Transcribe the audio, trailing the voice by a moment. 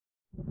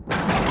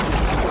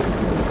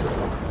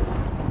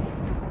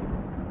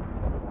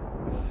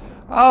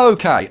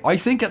Okay, I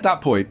think at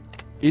that point,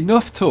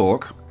 enough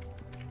talk.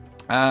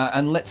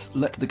 And let's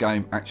let the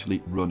game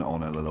actually run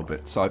on a little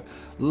bit. So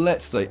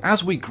let's see.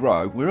 As we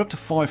grow, we're up to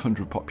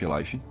 500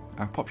 population.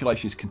 Our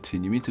population is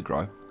continuing to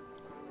grow.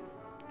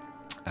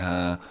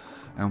 And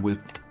we'll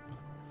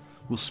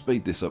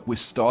speed this up. We're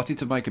starting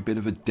to make a bit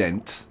of a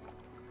dent.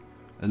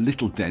 A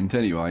little dent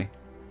anyway.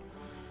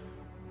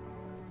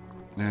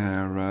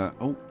 Now,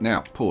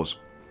 now, pause.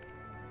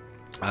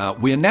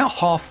 We are now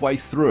halfway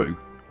through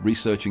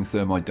researching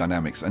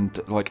thermodynamics, and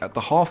like at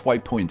the halfway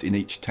point in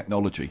each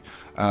technology,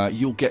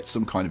 you'll get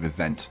some kind of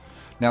event.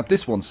 Now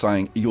this one's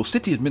saying your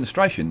city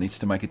administration needs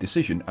to make a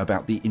decision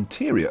about the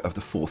interior of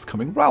the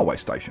forthcoming railway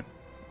station.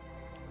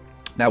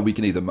 Now we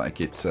can either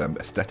make it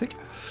aesthetic,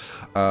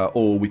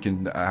 or we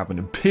can have an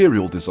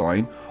imperial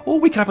design,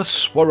 or we can have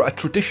a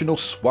traditional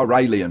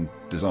Swaralian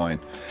design.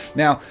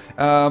 Now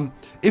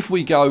if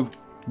we go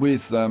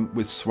with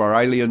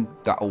Swaralian,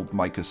 that'll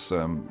make us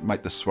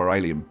make the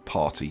Swaralian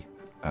party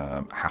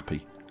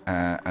happy,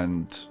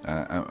 and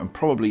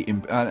probably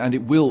and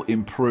it will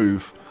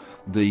improve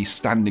the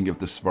standing of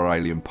the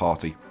Swaralian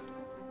party,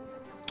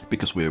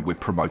 because we're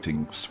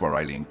promoting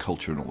Swaralian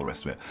culture and all the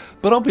rest of it.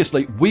 But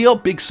obviously we are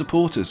big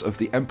supporters of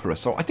the Emperor,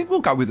 so I think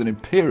we'll go with an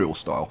imperial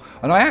style.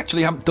 And I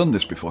actually haven't done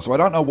this before, so I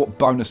don't know what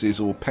bonuses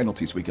or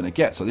penalties we're going to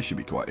get, so this should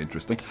be quite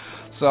interesting.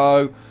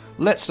 So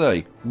let's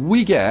see,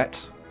 we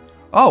get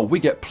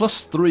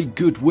 +3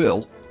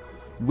 goodwill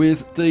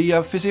with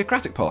the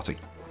physiocratic party,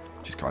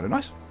 which is kind of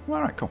nice. All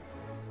right, cool.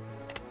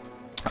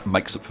 That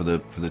makes up for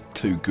the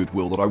 2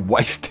 goodwill that I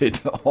wasted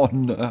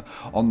on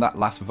that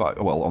last vote.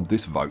 Well, on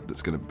this vote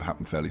that's going to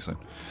happen fairly soon.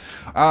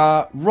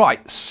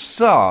 Right.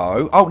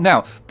 So,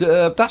 now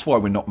that's why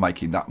we're not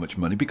making that much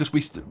money, because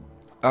we,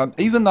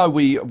 even though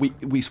we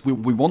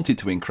wanted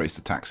to increase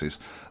the taxes,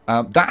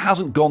 that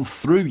hasn't gone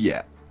through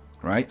yet,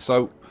 right?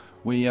 So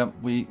we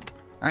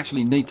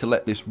actually need to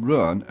let this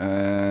run.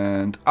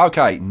 And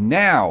okay,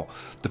 now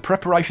the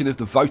preparation of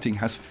the voting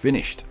has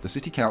finished. The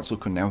City Council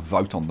can now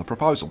vote on the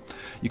proposal.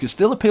 You can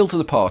still appeal to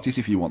the parties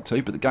if you want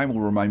to, but the game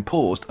will remain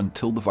paused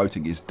until the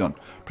voting is done.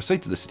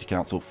 Proceed to the City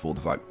Council for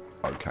the vote.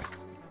 Okay,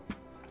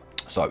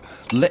 so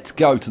let's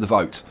go to the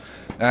vote,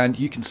 and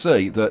you can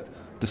see that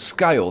the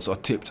scales are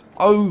tipped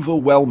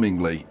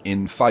overwhelmingly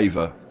in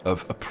favour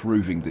of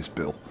approving this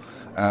bill.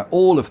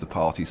 All of the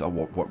parties are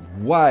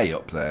way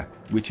up there,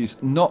 which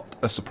is not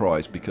a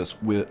surprise, because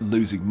we're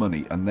losing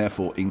money, and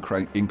therefore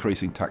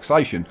increasing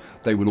taxation,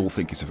 they will all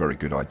think it's a very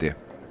good idea.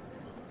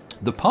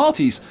 The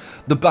parties,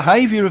 the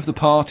behaviour of the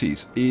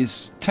parties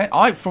is,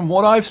 from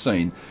what I've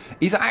seen,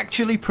 is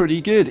actually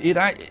pretty good.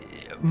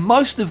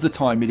 Most of the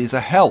time it is a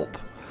help,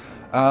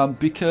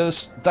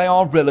 because they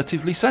are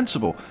relatively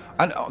sensible.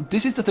 And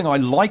this is the thing I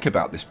like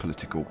about this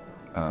political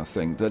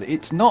thing, that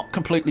it's not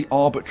completely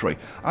arbitrary.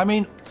 I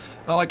mean,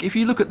 like if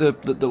you look at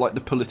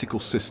the political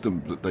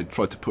system that they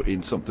tried to put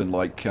in something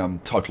like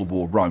Total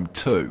War Rome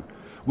 2,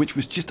 which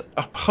was just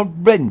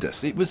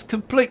horrendous. It was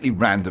completely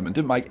random and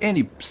didn't make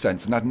any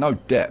sense and had no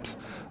depth.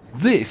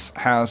 This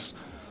has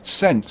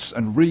sense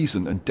and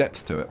reason and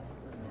depth to it.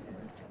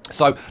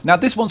 So now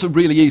this one's a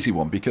really easy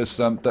one, because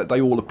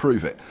they all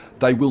approve it.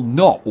 They will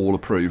not all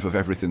approve of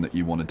everything that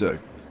you want to do,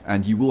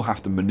 and you will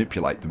have to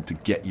manipulate them to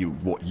get you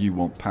what you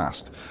want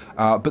passed.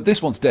 But this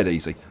one's dead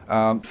easy.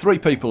 3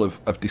 people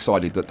have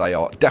decided that they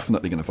are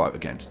definitely going to vote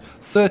against.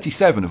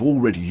 37 have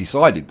already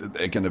decided that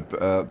they're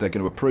going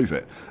to approve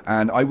it.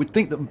 And I would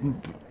think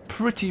that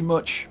pretty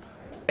much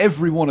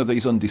every one of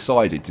these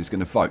undecideds is going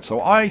to vote.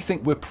 So I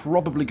think we're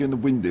probably going to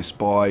win this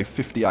by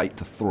 58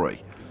 to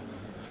 3.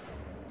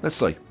 Let's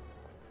see.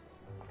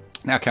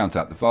 Now count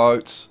out the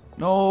votes.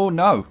 No.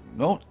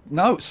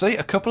 See,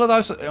 a couple of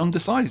those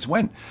undecideds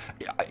went.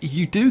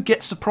 You do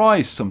get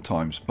surprised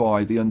sometimes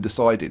by the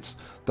undecideds.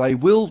 They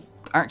will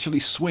actually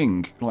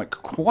swing like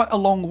quite a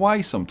long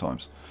way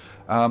sometimes.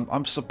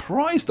 I'm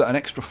surprised that an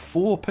extra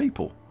 4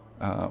 people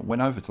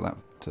went over to that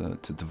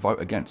to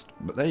vote against.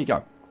 But there you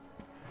go.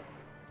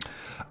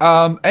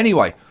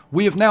 Anyway,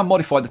 we have now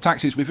modified the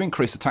taxes. We've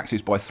increased the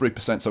taxes by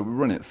 3%, so we're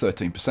running at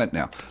 13%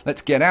 now.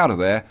 Let's get out of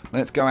there.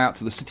 Let's go out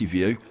to the city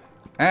view.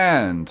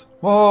 And,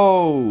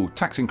 whoa,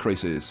 tax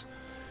increases.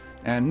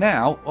 And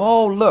now,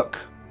 oh, look,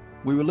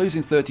 we were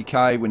losing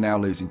 30k, we're now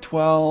losing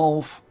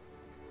 12.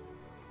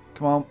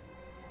 Come on,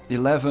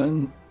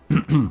 11.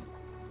 8.5.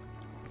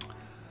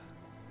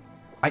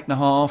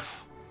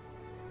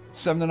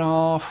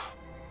 7.5.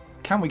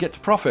 Can we get to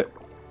profit?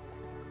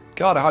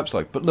 God, I hope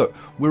so. But look,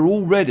 we're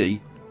already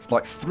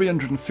like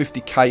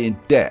 350k in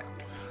debt.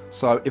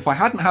 So if I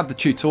hadn't had the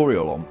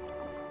tutorial on,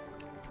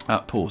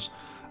 pause,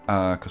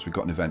 because we've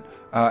got an event.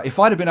 If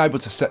I'd have been able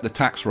to set the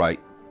tax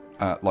rate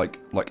like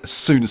as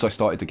soon as I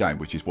started the game,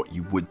 which is what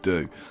you would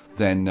do,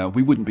 then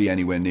we wouldn't be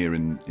anywhere near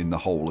in the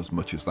hole as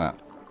much as that.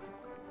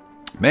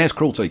 Mayor's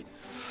cruelty.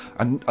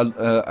 And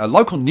a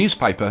local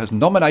newspaper has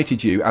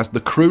nominated you as the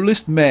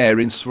cruelest mayor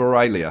in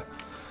Swaralia.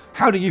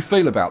 How do you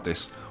feel about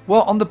this?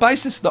 Well, on the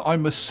basis that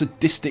I'm a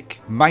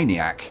sadistic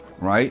maniac,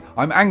 right?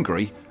 I'm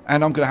angry,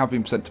 and I'm going to have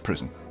him sent to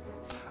prison.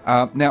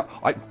 Now,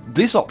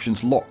 this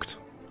option's locked.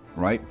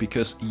 right?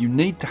 Because you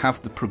need to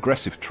have the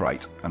progressive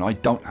trait, and I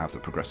don't have the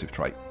progressive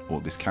trait,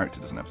 or this character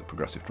doesn't have the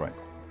progressive trait.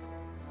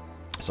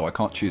 So I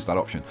can't choose that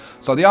option.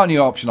 So the only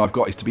option I've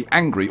got is to be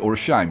angry or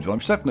ashamed. Well, I'm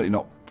definitely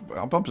not.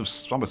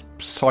 I'm a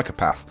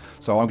psychopath,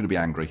 so I'm going to be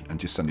angry and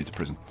just send you to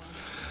prison.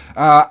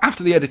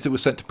 After the editor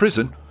was sent to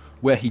prison,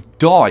 where he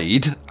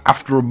died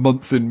after a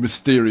month in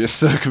mysterious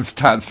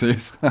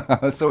circumstances.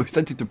 So we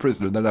sent him to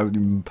prison and then had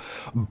him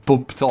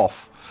bumped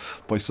off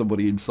by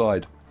somebody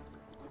inside.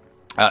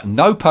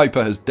 No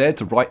paper has dared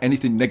to write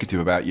anything negative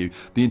about you.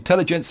 The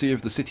intelligentsia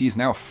of the city is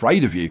now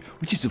afraid of you,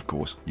 which is, of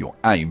course, your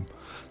aim.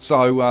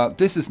 So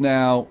this is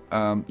now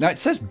it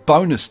says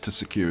bonus to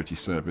security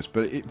service,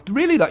 but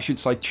really that should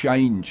say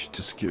change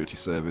to security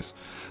service,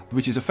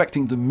 which is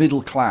affecting the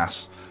middle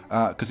class,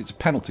 because it's a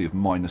penalty of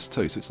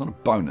 -2. So it's not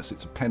a bonus,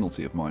 it's a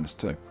penalty of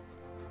 -2.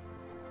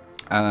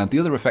 And the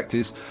other effect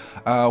is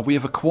we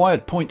have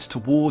acquired points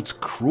towards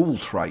cruel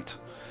trait.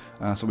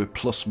 So we're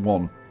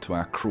 +1 to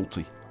our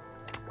cruelty,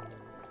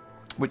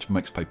 which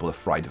makes people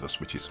afraid of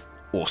us, which is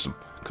awesome,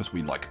 because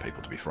we like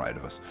people to be afraid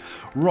of us.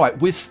 Right,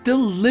 we're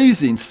still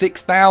losing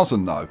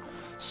 6,000 though,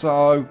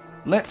 so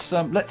let's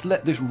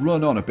let this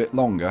run on a bit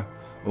longer.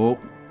 Oh,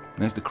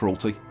 there's the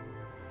cruelty.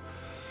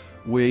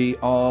 We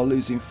are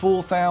losing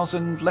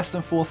 4,000, less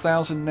than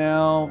 4,000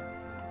 now.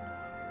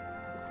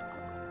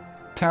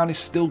 Town is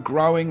still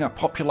growing, our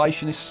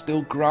population is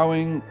still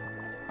growing.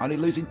 Only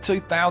losing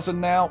 2,000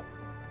 now.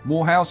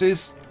 More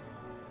houses.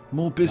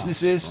 More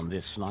businesses. Thus, from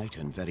this slight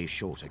and very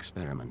short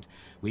experiment,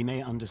 we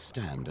may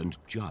understand and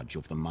judge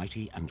of the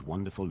mighty and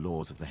wonderful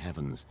laws of the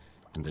heavens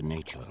and the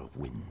nature of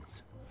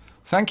winds.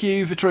 Thank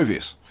you,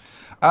 Vitruvius.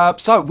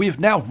 So we've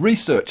now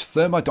researched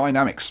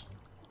thermodynamics.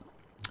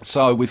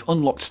 So we've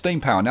unlocked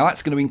steam power. Now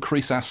that's going to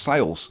increase our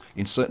sales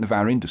in certain of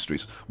our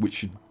industries,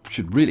 which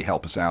should really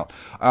help us out.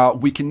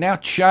 We can now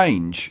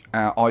change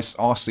our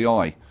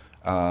RCI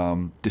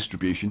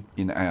distribution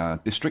in our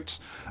districts.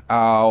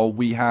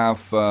 We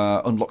have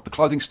unlocked the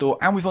clothing store,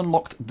 and we've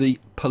unlocked the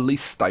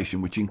police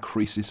station, which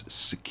increases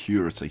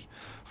security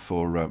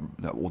for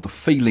or the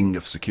feeling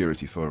of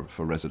security for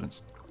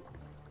residents.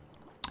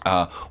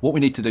 What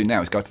we need to do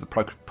now is go to the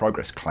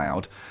progress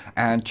cloud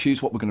and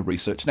choose what we're going to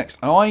research next.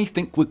 And I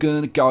think we're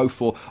going to go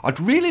for, I'd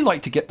really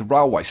like to get the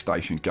railway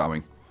station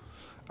going,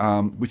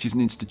 which is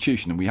an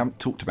institution, and we haven't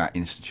talked about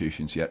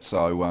institutions yet.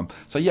 So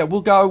yeah,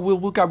 we'll go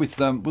with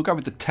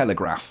the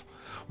telegraph,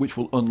 which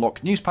will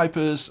unlock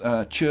newspapers,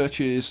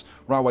 churches,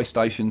 railway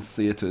stations,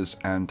 theatres,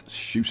 and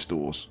shoe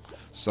stores.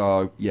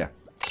 So yeah,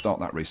 start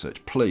that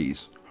research,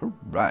 please.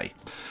 Hooray!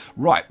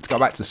 Right, let's go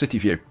back to the city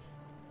view.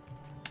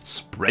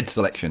 Spread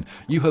selection.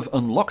 You have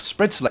unlocked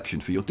spread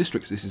selection for your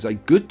districts. This is a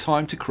good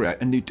time to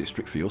create a new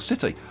district for your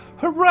city.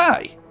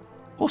 Hooray!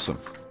 Awesome.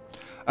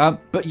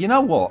 But you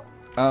know what?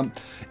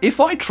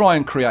 If I try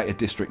and create a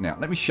district now,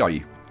 let me show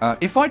you.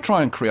 If I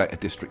try and create a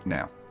district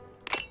now,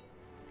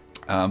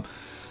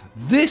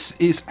 this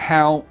is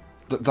how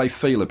that they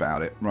feel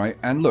about it, right?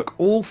 And look,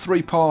 all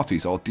three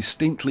parties are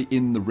distinctly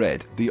in the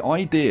red. The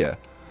idea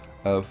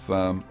of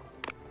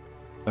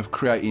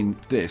creating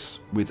this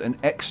with an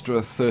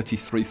extra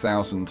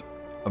 33,000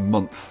 a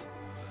month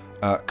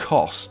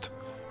cost,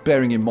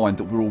 bearing in mind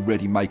that we're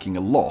already making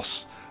a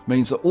loss,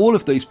 means that all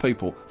of these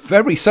people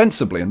very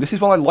sensibly, and this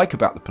is what I like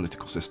about the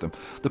political system,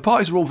 the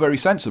parties are all very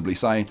sensibly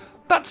saying,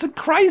 that's a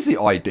crazy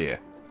idea,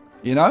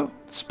 you know,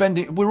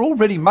 spending, we're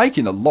already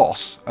making a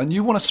loss and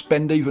you want to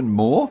spend even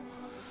more.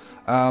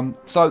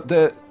 So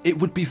it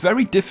would be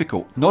very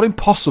difficult, not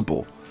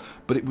impossible,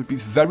 but it would be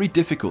very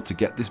difficult to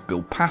get this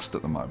bill passed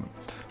at the moment.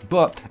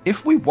 But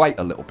if we wait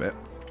a little bit,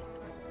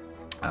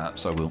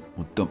 so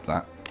we'll dump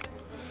that.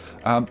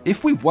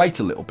 If we wait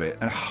a little bit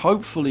and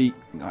hopefully,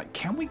 like,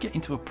 can we get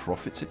into a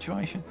profit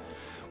situation?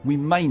 We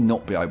may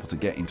not be able to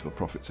get into a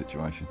profit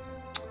situation.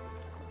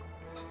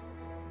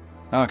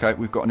 Okay,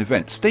 we've got an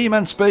event. Steam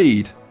and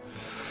speed.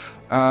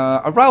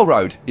 A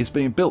railroad is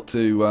being built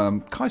to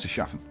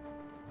Kaiserschaffen.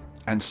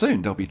 And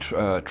soon there'll be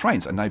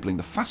trains enabling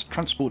the fast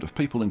transport of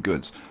people and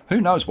goods. Who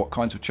knows what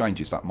kinds of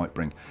changes that might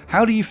bring.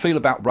 How do you feel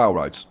about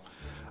railroads?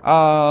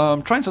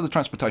 Trains are the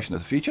transportation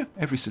of the future.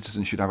 Every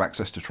citizen should have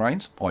access to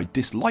trains. I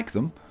dislike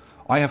them.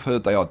 I have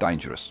heard they are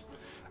dangerous.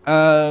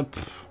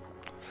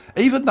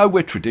 Even though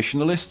we're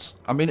traditionalists,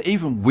 I mean,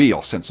 even we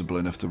are sensible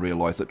enough to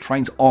realise that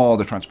trains are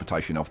the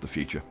transportation of the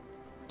future.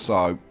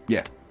 So,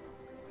 yeah.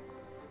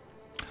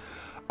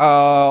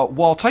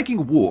 While taking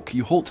a walk,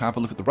 you halt to have a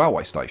look at the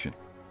railway station.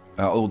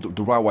 Or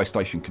the railway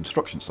station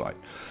construction site.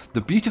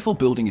 The beautiful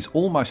building is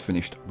almost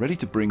finished, ready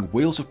to bring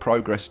wheels of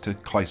progress to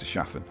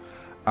Kaiserschaffen.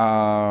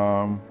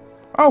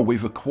 Oh,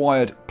 we've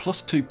acquired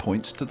 +2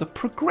 points to the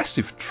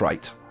progressive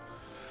trait.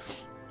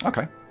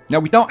 Okay. Now,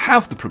 we don't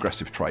have the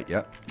progressive trait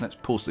yet. Let's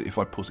pause it. If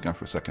I pause it again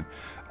for a second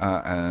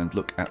and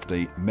look at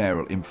the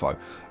mayoral info.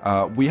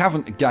 We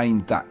haven't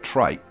gained that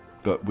trait,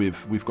 but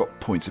we've got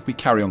points. If we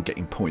carry on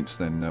getting points,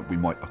 then we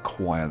might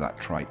acquire that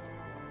trait.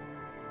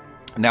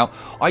 Now,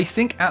 I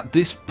think at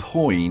this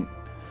point,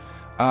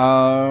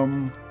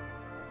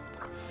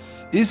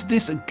 is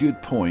this a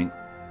good point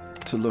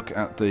to look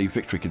at the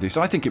victory conditions?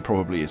 I think it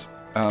probably is.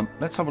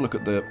 let's have a look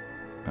at the...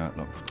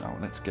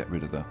 let's get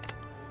rid of the...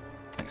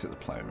 Exit the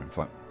player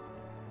info.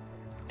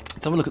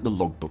 Let's have a look at the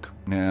logbook.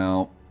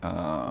 Now,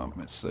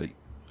 let's see.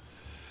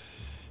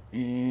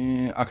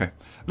 Okay,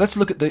 let's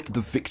look at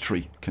the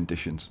victory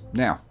conditions.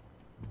 Now,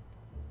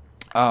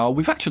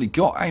 we've actually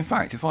got... In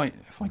fact, if I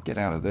get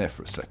out of there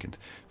for a second,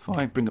 if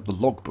I bring up the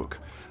logbook,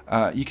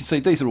 you can see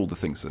these are all the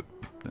things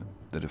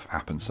that have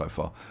happened so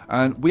far.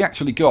 And we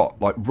actually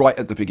got, like, right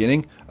at the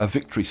beginning, a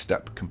victory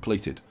step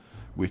completed,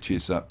 which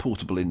is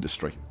portable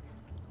industry.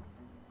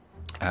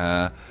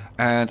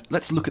 And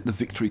let's look at the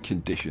victory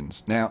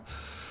conditions. Now,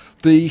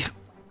 the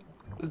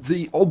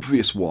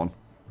obvious one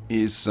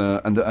is,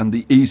 and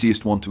the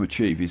easiest one to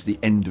achieve is the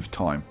end of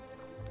time.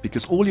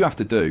 Because all you have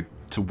to do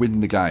to win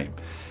the game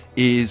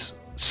is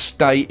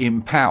stay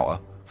in power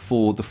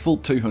for the full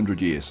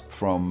 200 years,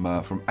 from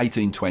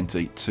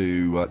 1820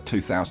 to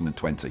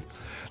 2020.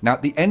 Now,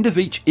 at the end of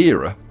each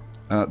era,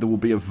 there will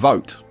be a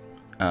vote,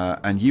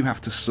 and you have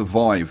to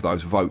survive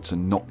those votes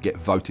and not get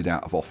voted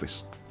out of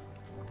office.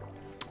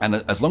 And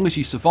as long as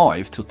you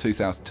survive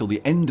till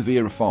the end of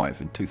Era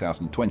 5 in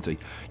 2020,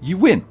 you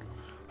win.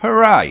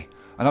 Hooray!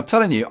 And I'm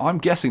telling you, I'm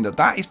guessing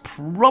that is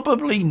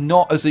probably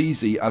not as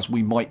easy as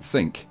we might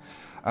think.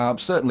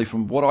 Certainly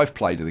from what I've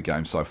played of the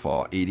game so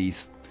far, it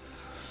is...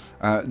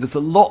 there's a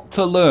lot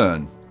to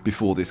learn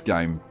before this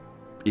game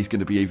is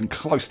going to be even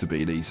close to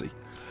being easy.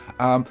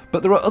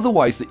 But there are other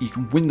ways that you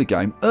can win the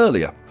game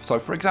earlier. So,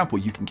 for example,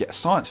 you can get a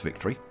science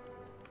victory.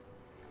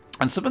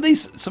 And some of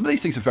these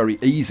things are very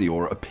easy,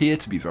 or appear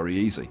to be very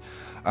easy.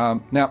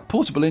 Now,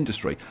 portable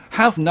industry.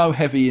 Have no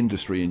heavy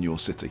industry in your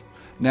city.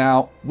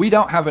 Now, we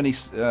don't have any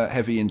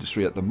heavy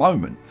industry at the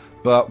moment,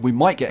 but we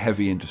might get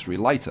heavy industry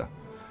later.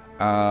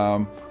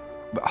 But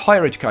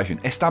higher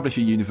education. Establish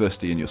a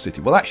university in your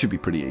city. Well, that should be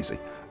pretty easy.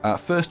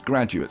 First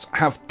graduates.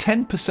 Have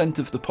 10%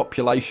 of the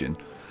population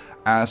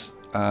as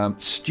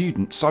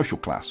student social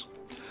class.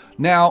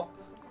 Now,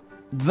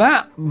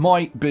 that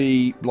might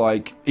be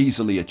like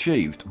easily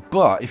achieved,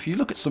 but if you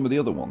look at some of the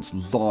other ones,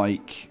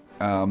 like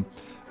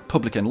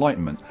public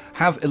enlightenment,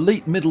 have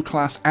elite middle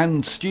class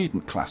and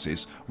student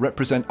classes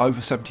represent over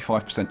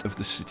 75% of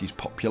the city's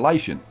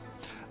population.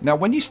 Now,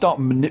 when you start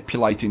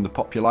manipulating the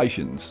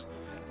populations,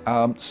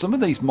 some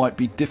of these might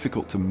be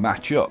difficult to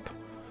match up.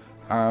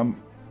 Well,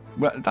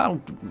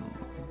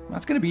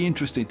 that's going to be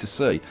interesting to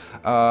see.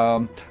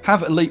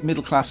 Have elite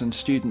middle class and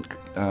student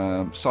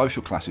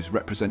social classes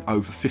represent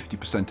over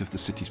 50% of the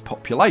city's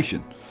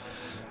population.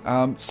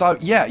 So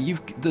yeah,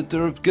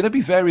 there are going to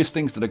be various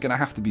things that are going to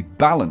have to be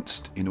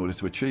balanced in order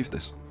to achieve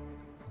this.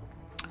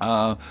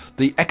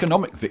 The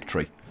economic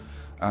victory.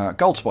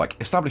 Gold spike.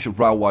 Establish a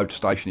railway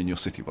station in your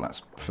city. Well,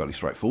 that's fairly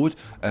straightforward.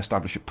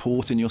 Establish a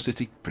port in your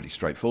city. Pretty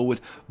straightforward.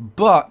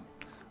 But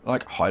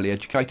like highly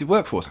educated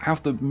workforce.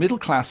 Have the middle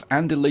class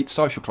and elite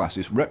social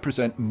classes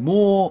represent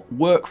more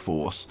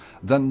workforce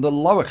than the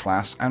lower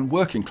class and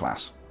working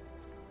class.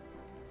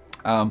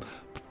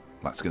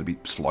 That's going to be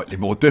slightly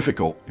more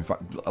difficult. In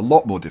fact, a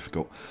lot more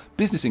difficult.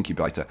 Business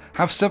incubator.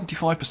 Have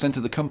 75%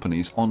 of the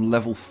companies on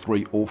level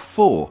 3 or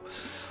 4.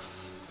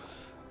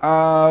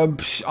 I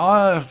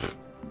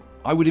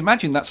would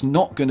imagine that's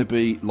not going to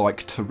be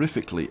like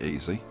terrifically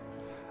easy.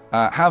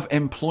 Have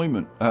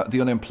employment,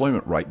 the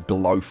unemployment rate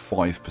below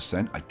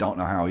 5%. I don't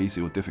know how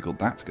easy or difficult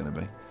that's going to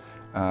be.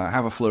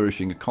 Have a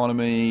flourishing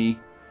economy.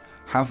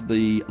 Have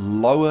the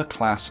lower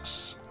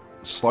class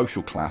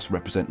social class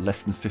represent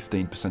less than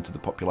 15% of the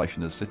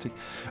population of the city.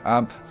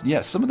 Yeah,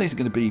 some of these are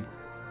going to be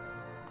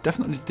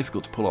definitely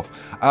difficult to pull off.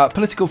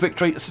 Political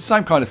victory. It's the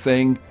same kind of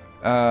thing.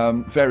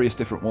 Various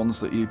different ones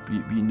that you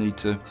need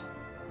to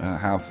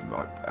have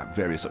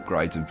various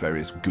upgrades and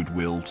various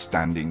goodwill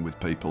standing with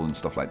people and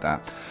stuff like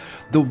that.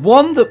 The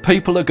one that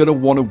people are going to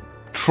want to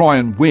try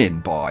and win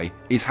by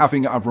is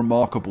having a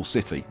remarkable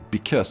city,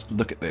 because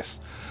look at this.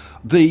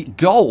 The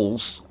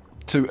goals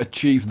to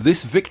achieve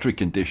this victory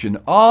condition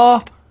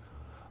are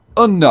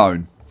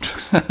unknown.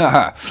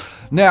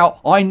 Now,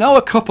 I know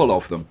a couple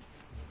of them.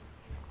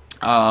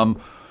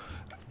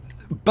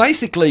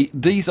 Basically,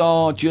 these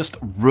are just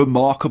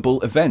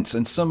remarkable events,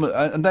 and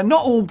and they're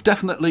not all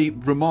definitely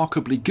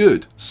remarkably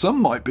good. Some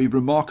might be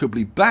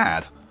remarkably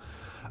bad.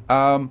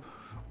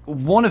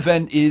 One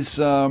event is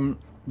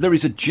there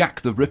is a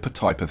Jack the Ripper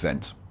type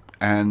event,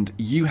 and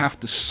you have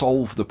to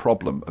solve the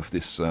problem of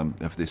this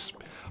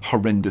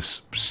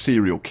horrendous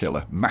serial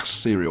killer, mass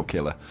serial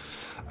killer,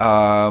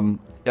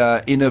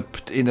 in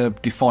a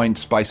defined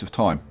space of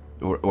time,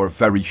 or a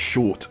very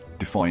short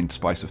defined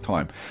space of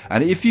time.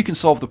 And if you can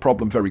solve the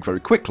problem very, very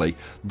quickly,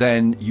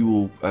 then you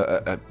will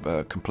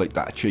complete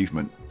that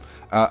achievement.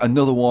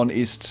 Another one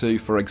is to,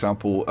 for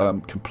example,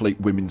 complete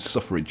women's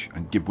suffrage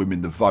and give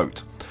women the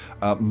vote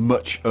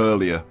much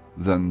earlier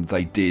than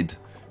they did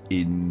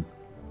in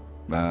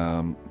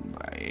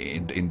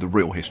the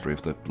real history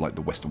of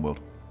the Western world.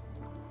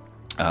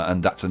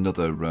 And that's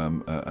another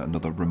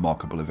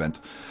remarkable event.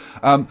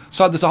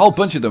 So there's a whole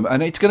bunch of them,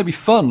 and it's going to be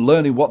fun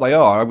learning what they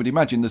are. I would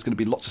imagine there's going to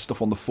be lots of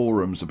stuff on the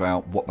forums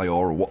about what they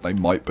are or what they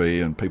might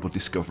be, and people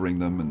discovering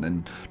them and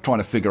then trying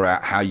to figure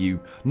out how you,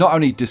 not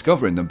only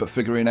discovering them, but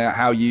figuring out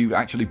how you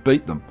actually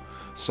beat them.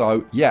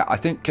 So yeah, I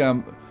think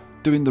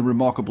doing the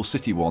Remarkable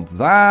City one,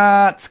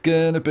 that's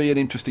going to be an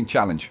interesting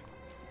challenge.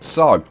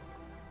 So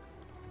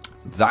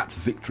that's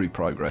victory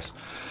progress.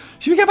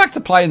 Should we get back to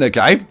playing the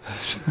game?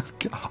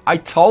 I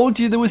told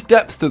you there was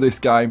depth to this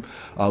game.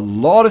 A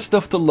lot of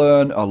stuff to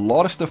learn, a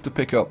lot of stuff to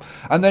pick up.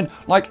 And then,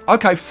 like,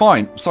 okay,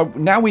 fine. So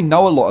now we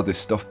know a lot of this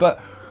stuff,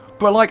 but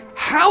like,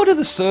 how do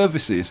the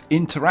services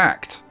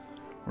interact,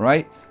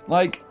 right?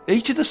 Like,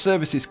 each of the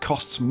services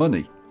costs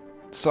money.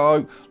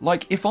 So,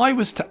 like, if I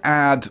was to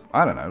add,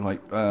 I don't know,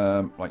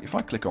 like if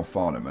I click on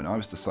Farnham and I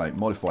was to say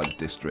modify the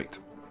district.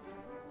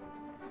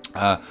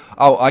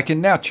 Oh, I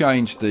can now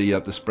change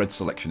the spread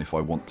selection if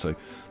I want to.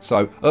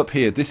 So up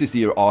here, this is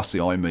the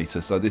RCI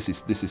meter. So this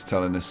is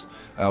telling us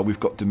we've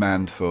got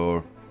demand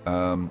for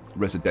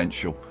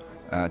residential.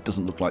 It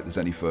doesn't look like there's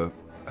any for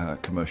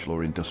commercial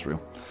or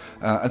industrial,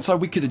 and so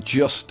we could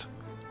adjust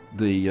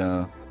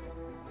the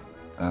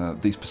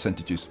these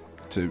percentages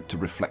to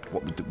reflect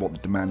what the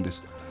demand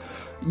is.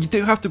 You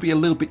do have to be a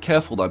little bit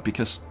careful though,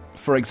 because,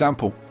 for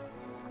example,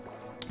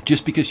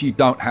 just because you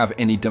don't have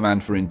any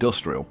demand for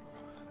industrial.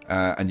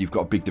 And you've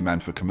got a big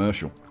demand for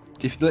commercial.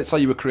 If, let's say,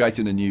 you were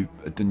creating a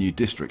new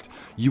district,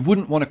 you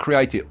wouldn't want to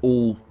create it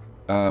all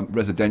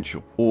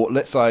residential. Or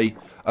let's say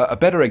a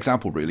better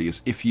example really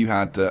is if you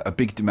had a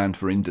big demand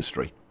for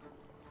industry.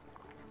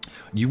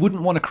 You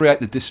wouldn't want to create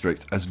the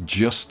district as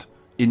just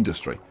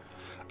industry,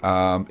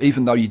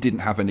 even though you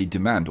didn't have any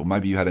demand, or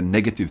maybe you had a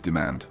negative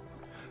demand,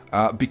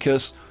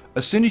 because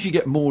as soon as you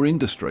get more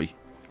industry,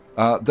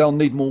 they'll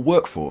need more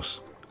workforce,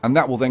 and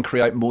that will then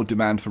create more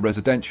demand for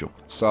residential.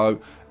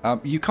 So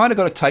you kind of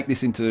got to take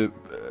this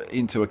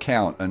into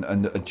account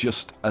and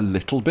adjust a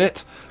little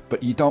bit,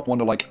 but you don't want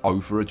to like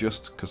over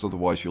adjust, because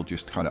otherwise you'll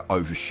just kind of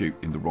overshoot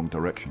in the wrong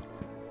direction.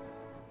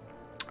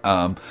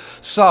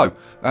 So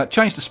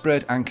change the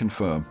spread and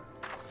confirm.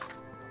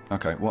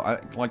 Okay, well,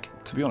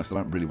 to be honest, I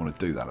don't really want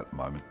to do that at the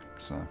moment,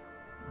 so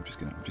I'm just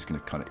gonna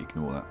kind of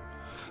ignore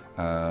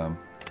that.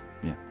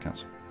 Yeah,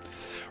 cancel.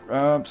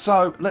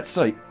 So let's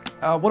see.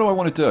 What do I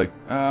want to do?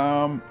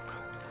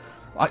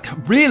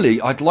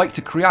 I'd like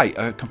to create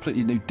a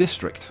completely new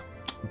district,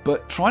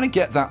 but trying to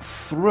get that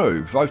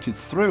voted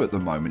through at the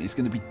moment is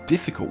going to be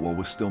difficult while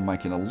we're still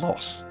making a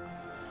loss.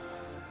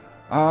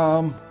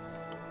 I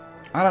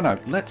don't know.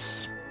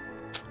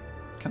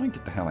 Can I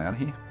get the hell out of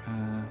here?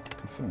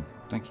 Confirm.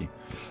 Thank you.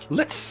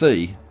 Let's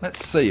see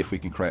if we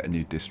can create a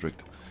new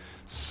district.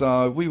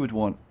 So we would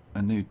want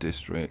a new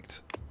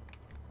district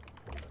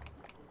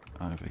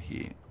over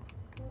here.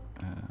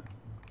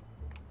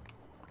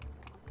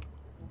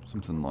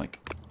 Something like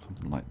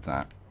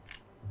that.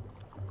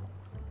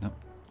 No.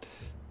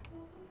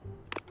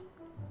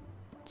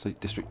 See,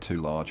 district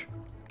too large.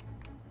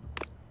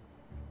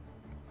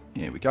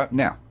 Here we go.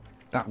 Now,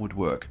 that would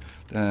work.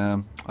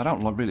 I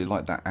don't really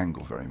like that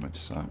angle very much,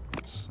 so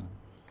let's...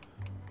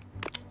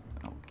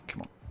 oh,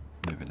 come on.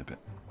 Move in a bit.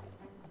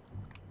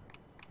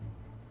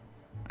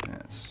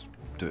 Let's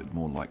do it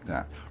more like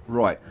that.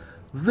 Right.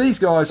 These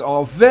guys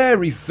are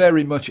very,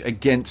 very much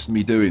against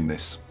me doing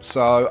this,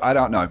 so I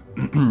don't know.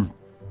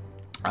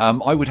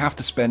 I would have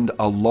to spend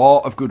a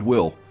lot of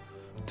goodwill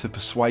to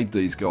persuade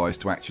these guys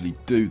to actually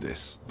do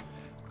this.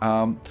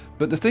 But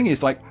the thing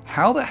is, like,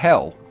 how the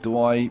hell do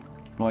I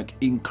like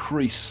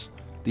increase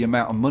the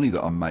amount of money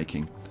that I'm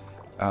making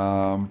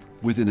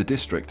within a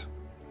district?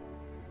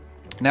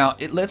 Now,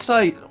 let's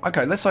say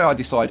I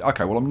decide,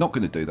 okay, well, I'm not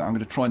going to do that. I'm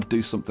going to try and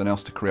do something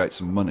else to create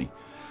some money.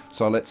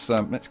 So let's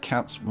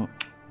cancel.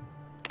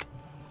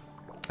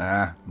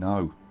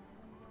 No.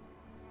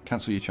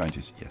 Cancel your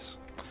changes. Yes.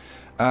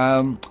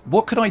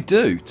 What could I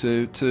do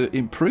to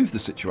improve the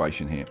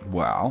situation here?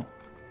 Well,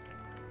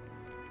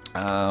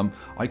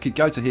 I could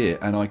go to here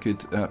and I could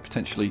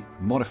potentially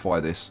modify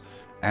this,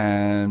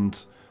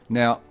 and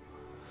now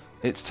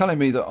it's telling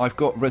me that I've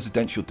got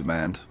residential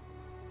demand,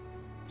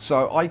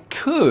 so I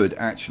could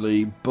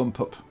actually bump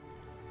up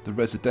the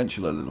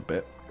residential a little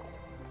bit,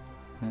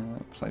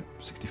 say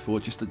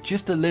 64,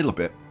 just a little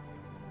bit,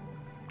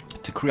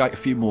 to create a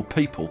few more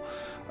people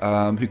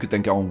who could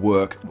then go and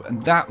work,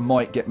 and that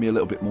might get me a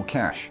little bit more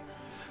cash.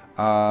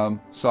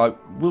 So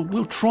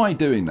we'll try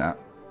doing that,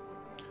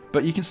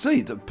 but you can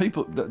see that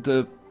people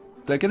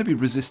they're going to be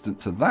resistant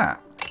to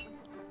that.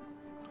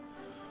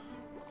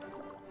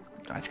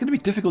 It's going to be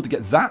difficult to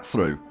get that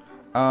through.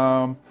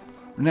 Now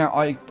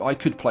I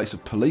could place a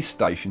police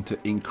station to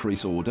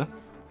increase order,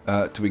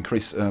 to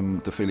increase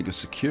the feeling of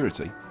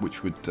security,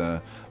 which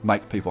would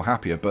make people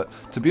happier. But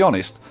to be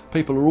honest,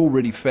 people are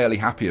already fairly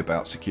happy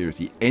about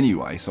security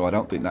anyway, so I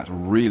don't think that's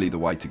really the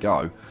way to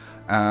go.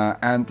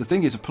 And the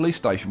thing is, a police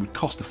station would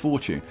cost a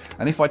fortune.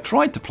 And if I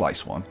tried to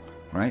place one,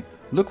 right,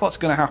 look what's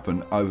going to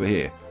happen over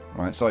here.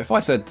 Right, so if I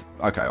said,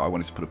 okay, I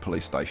wanted to put a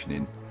police station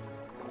in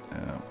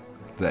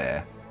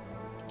there,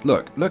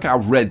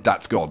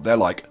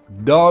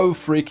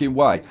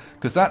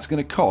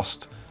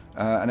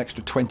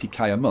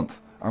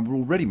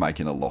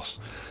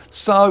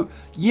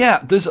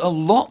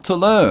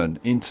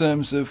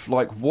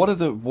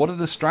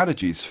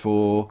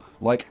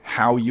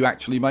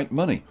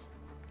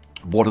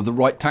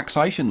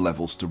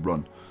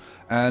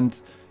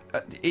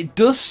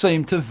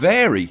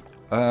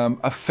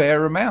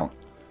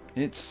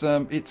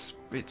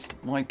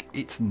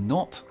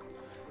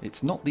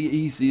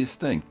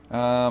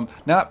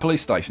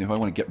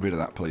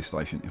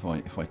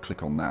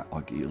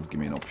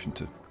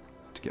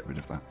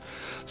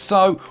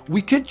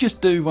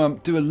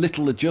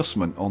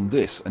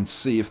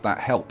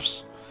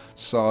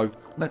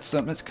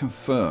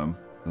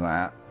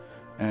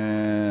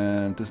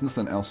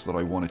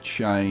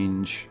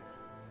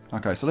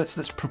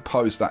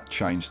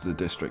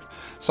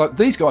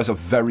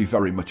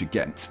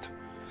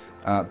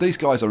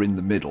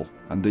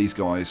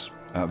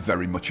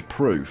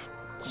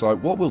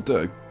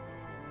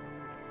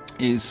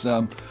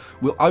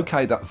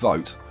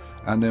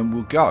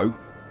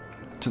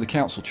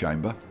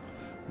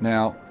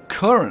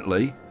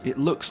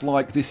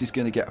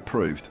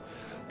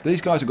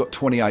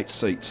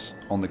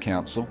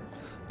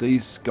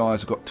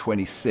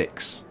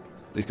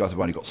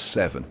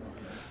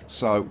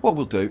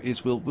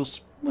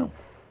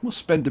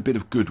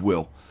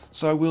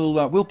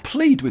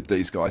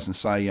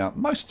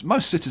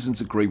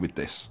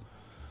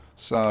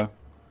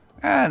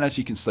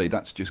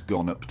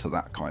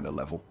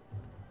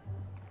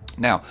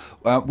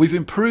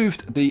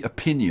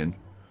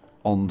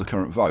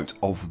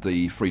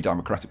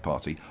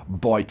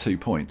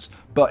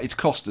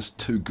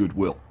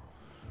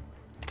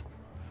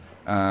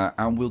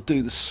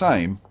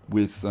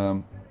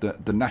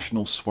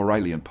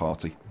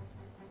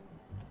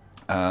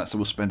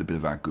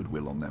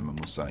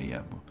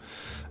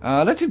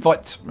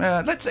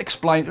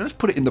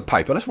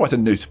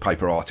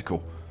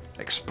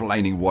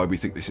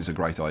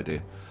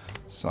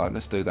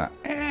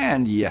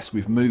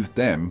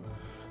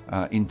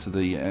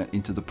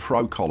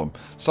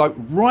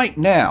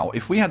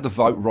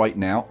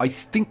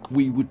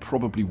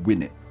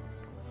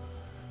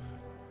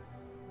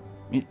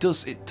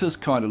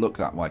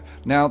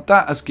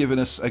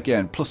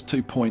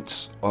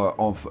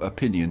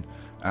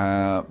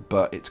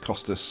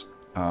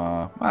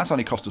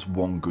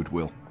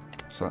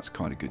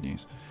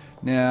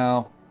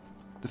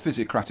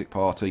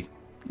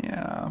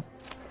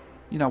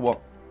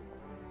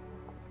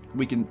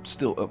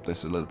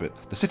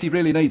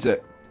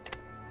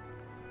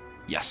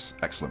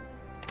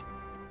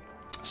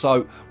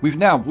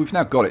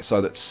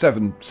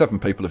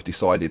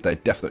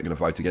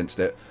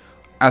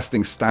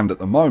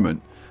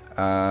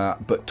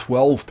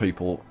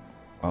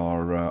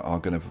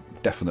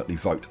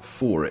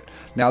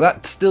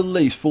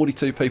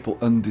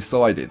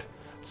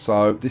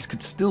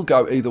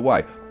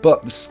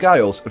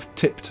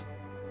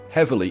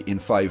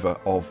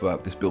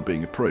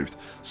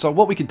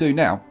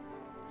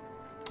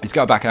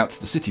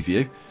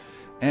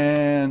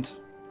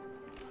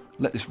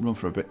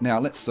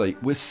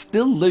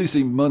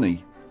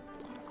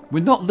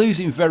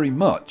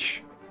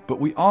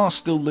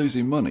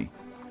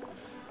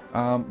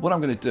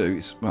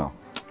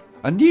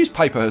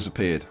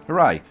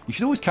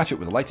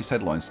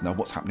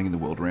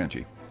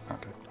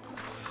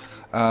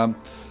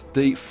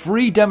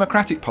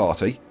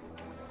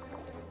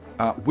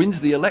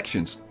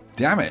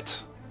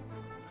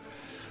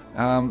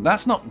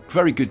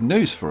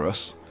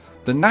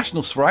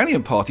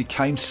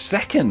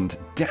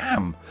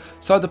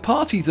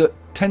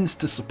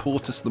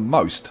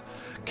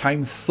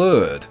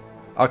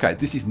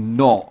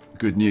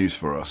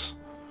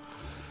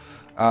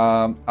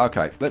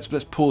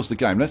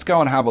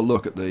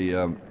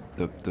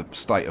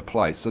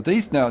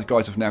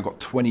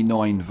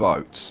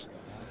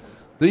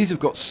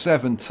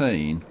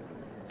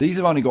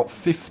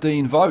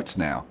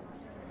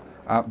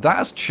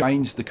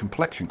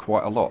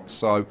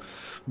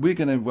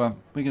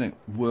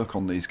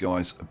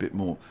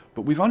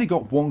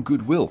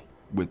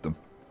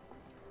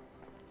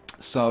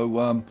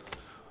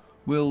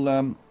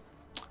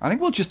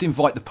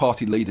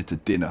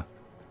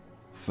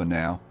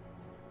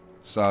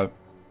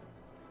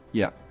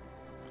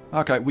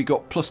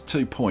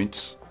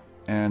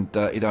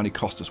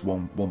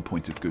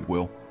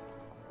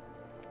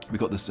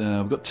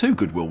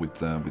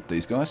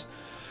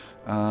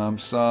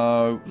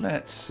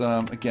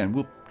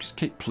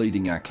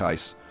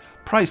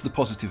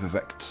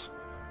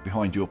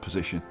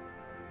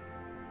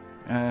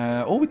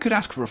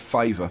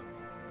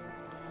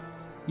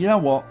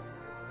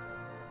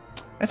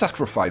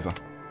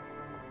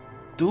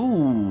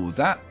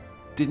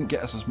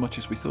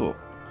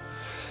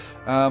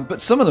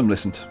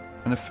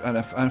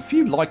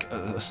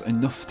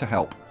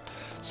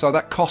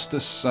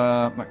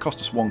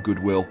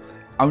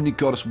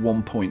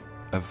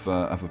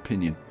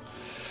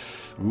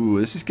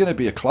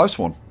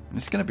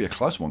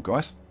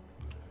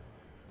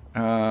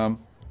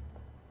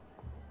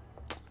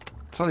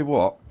 tell you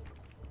what,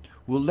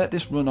 we'll let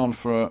this run on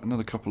for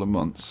another couple of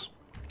months,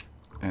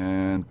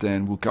 and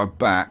then we'll go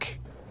back,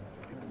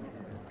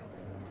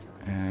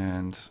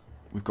 and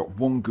we've got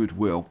one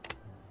goodwill.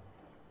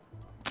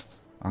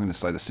 I'm going to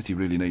say the city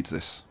really needs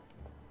this.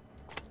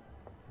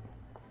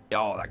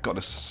 Oh, that got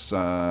us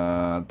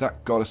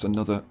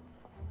another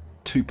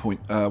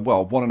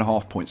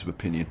 1.5 points of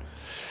opinion.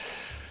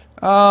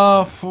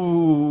 It's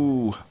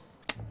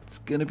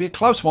going to be a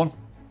close one.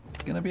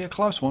 It's going to be a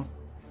close one.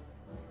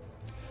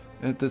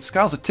 The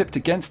scales are tipped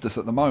against us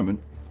at the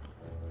moment.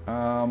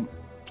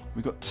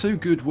 We've got 2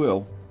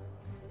 goodwill.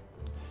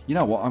 You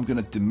know what? I'm going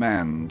to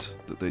demand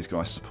that these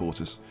guys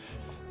support us.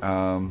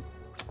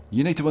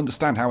 You need to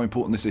understand how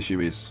important this issue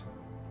is.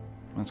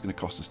 That's going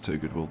to cost us 2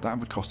 goodwill. That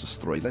would cost us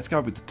 3. Let's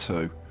go with the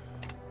 2.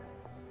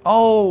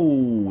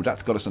 Oh,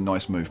 that's got us a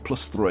nice move.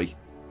 Plus 3.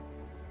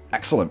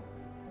 Excellent.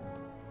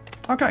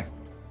 Okay.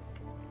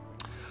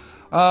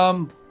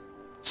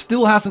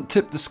 Still hasn't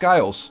tipped the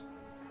scales,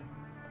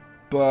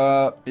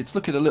 but it's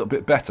looking a little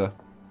bit better.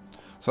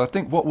 So I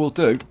think what we'll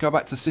do, go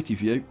back to city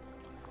view.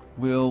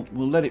 We'll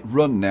let it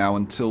run now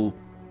until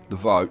the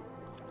vote.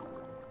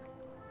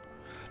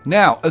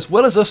 Now, as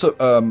well as us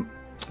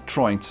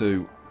trying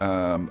to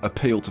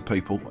appeal to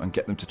people and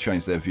get them to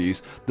change their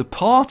views, the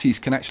parties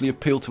can actually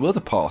appeal to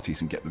other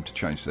parties and get them to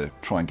try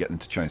and get them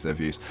to change their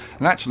views.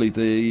 And actually,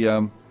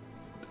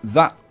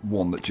 that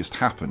one that just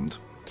happened,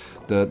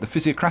 the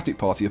Physiocratic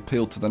Party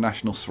appealed to the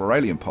National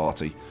Swaralian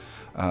Party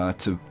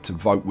to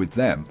vote with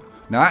them.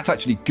 Now that's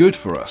actually good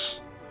for us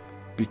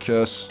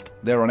because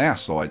they're on our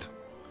side,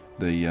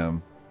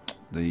 the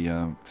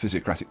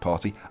Physiocratic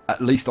Party,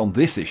 at least on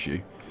this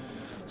issue.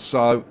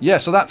 So yeah,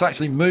 so that's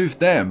actually moved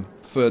them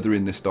further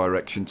in this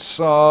direction.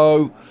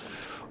 So,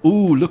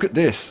 ooh, look at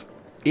this.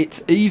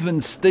 It's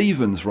even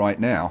Stevens right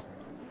now.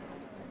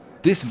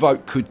 This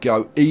vote could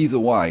go either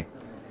way.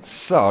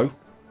 So,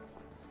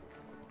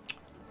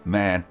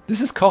 man, this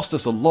has cost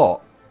us a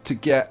lot to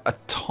get a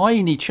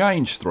tiny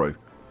change through.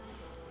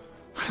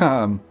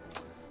 Man.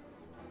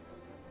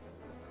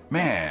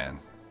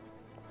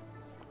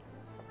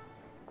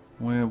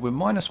 We're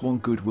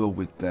 -1 goodwill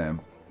with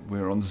them.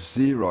 We're on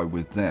 0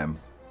 with them.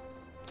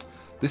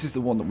 This is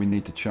the one that we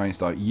need to change,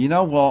 though. You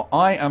know what?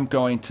 I am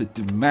going to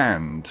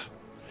demand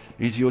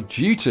it is your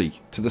duty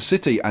to the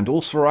city and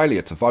all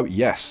Sferalia to vote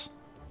yes.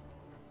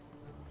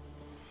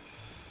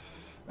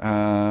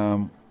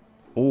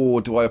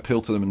 Or do I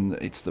appeal to them and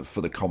it's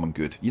for the common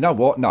good? You know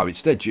what? No,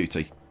 it's their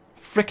duty.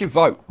 Frickin'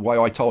 vote the way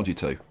I told you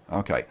to.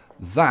 Okay,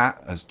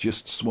 that has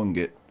just swung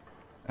it,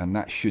 and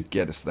that should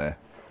get us there.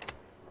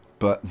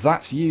 But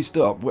that's used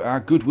up. Our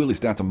goodwill is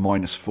down to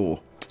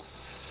 -4.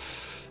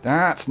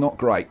 That's not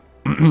great.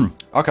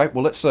 Okay,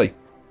 well, let's see.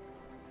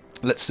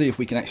 Let's see if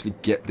we can actually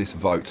get this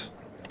vote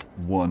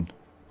won.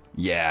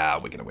 Yeah,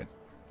 we're going to win.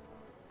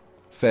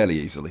 Fairly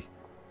easily.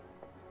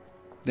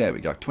 There we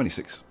go,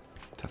 26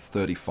 to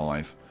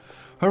 35.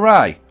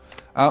 Hooray!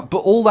 But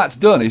all that's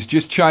done is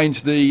just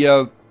change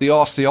the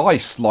RCI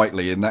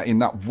slightly in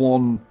that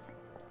one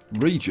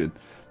region.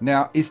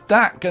 Now, is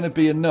that going to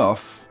be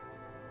enough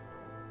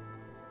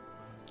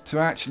to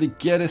actually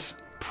get us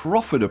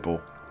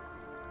profitable?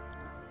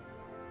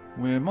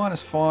 We're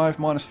 -5,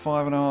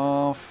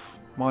 -5.5,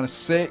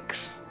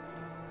 -6.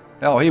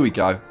 Oh, here we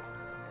go.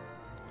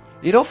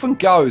 It often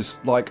goes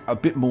like a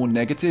bit more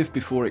negative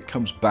before it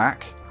comes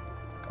back.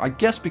 I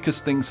guess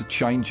because things are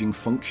changing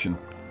function.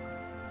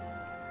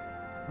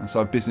 And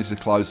so businesses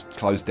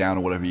closed down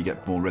or whatever, you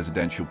get more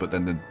residential, but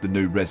then the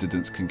new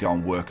residents can go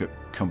and work at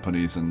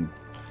companies and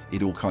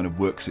it all kind of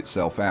works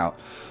itself out.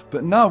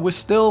 But no, we're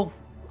still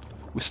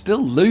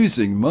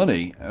losing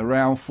money,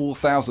 around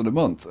 4,000 a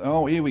month.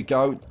 Oh, here we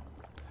go.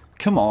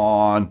 Come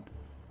on.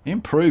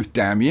 Improve,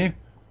 damn you.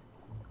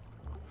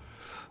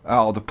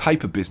 Oh, the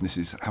paper business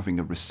is having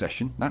a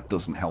recession. That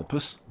doesn't help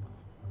us.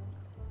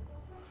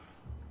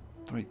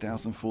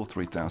 3,004,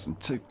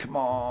 3,002. Come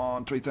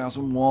on,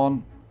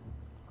 3,001.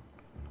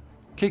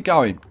 Keep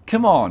going.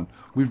 Come on.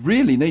 We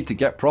really need to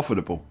get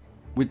profitable.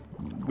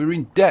 We're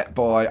in debt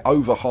by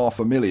over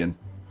 $500,000.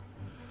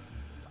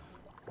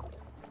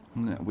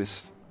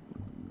 With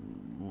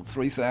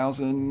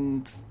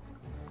 3,000.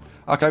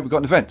 Okay, we've got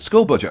an event.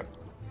 School budget.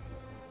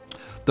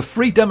 The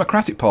Free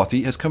Democratic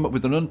Party has come up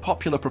with an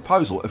unpopular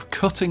proposal of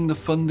cutting the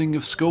funding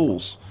of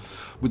schools.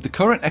 With the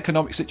current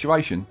economic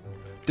situation,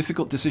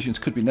 difficult decisions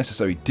could be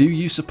necessary. Do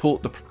you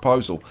support the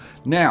proposal?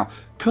 Now,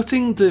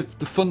 cutting the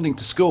funding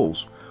to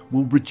schools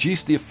will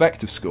reduce the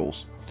effect of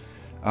schools,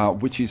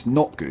 which is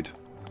not good,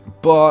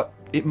 but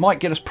it might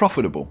get us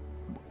profitable.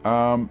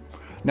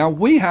 Now,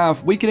 we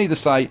can either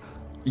say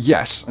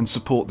yes and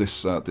support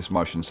this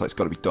motion, so it's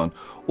got to be done,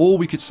 or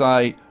we could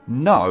say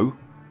no.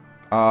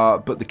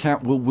 But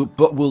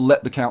we'll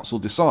let the council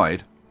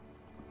decide.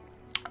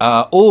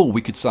 Or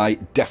we could say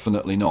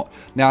definitely not.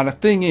 Now the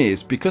thing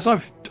is, because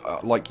I've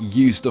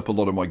used up a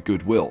lot of my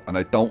goodwill and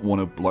I don't want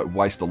to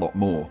waste a lot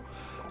more,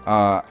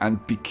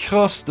 and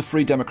because the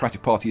Free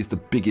Democratic Party is the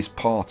biggest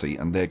party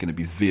and they're going to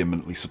be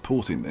vehemently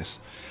supporting this,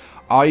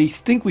 I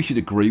think we should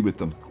agree with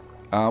them.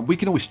 We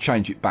can always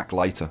change it back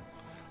later.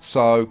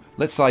 So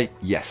let's say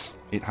yes,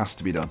 it has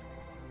to be done.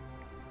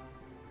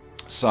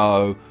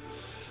 So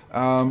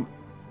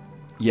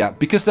yeah,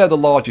 because they're the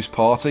largest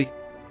party,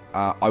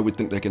 I would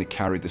think they're going to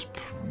carry this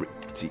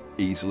pretty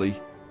easily.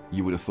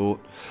 You would have thought.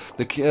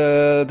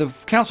 The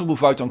council will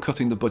vote on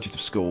cutting the budget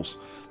of schools,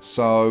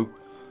 so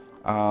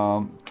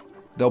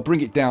they'll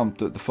bring it down,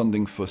 the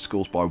funding for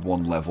schools, by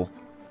 1 level.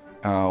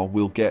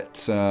 We'll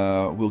get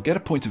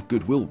a point of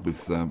goodwill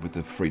with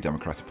the Free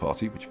Democratic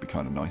Party, which would be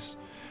kind of nice.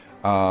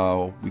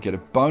 We get a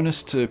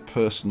bonus to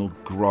personal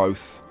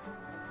growth.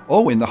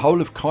 Oh, in the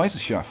whole of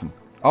Kaiserschaffen.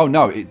 Oh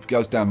no, it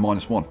goes down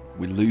 -1.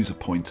 We lose a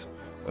point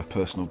of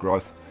personal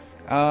growth.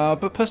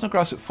 But personal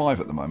growth's at 5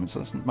 at the moment, so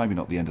that's maybe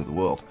not the end of the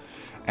world.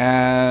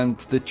 And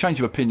the change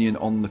of opinion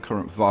on the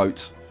current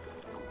vote,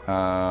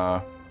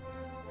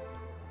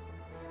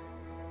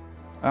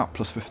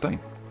 +15.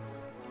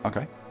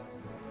 Okay.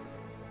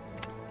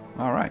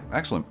 Alright,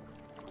 excellent.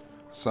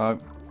 So,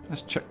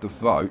 let's check the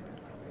vote.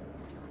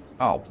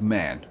 Oh,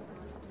 man.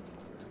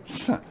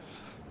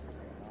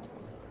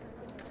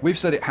 We've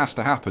said it has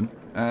to happen.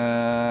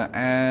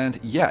 And,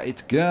 yeah,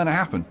 it's gonna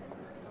happen.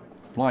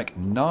 Like,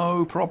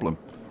 no problem.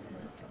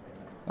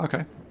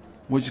 Okay.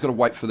 We just got to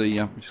wait for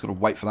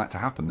that to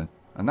happen then.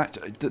 And that,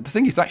 the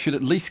thing is, that should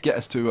at least get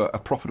us to a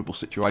profitable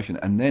situation.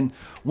 And then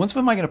once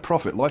we're making a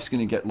profit, life's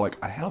going to get like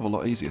a hell of a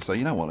lot easier. So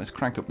you know what? Let's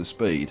crank up the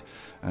speed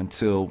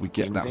until we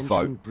get that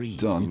vote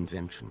done.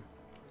 Invention.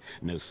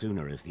 No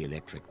sooner is the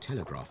electric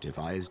telegraph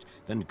devised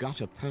than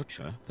gutta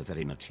percha, the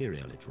very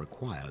material it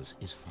requires,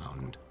 is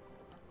found.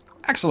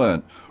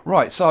 Excellent.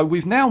 Right, so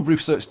we've now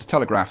researched the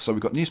telegraph. So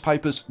we've got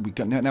newspapers, we've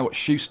got now got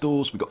shoe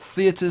stores, we've got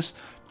theatres,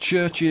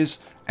 churches,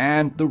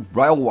 and the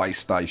railway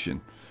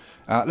station.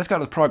 Let's go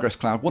to the progress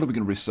cloud. What are we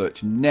going to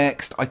research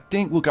next? I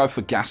think we'll go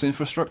for gas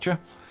infrastructure,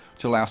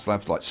 which allows us to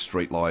have like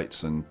street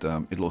lights, and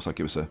it'll also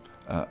give us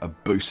a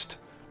boost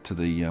to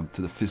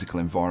the physical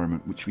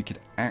environment, which we could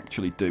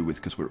actually do with,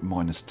 because we're at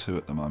 -2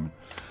 at the moment.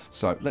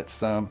 So let's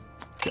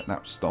get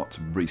that start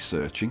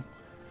researching.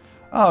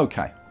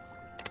 Okay.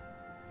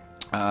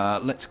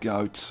 Let's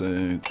go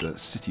to the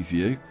city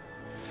view.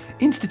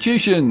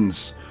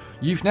 Institutions.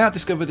 You've now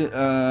discovered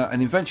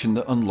an invention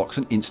that unlocks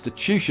an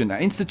institution. Now,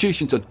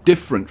 institutions are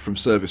different from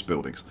service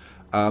buildings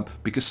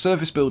because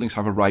service buildings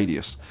have a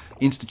radius.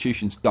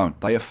 Institutions don't.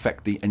 They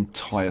affect the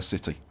entire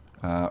city,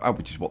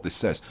 which is what this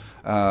says.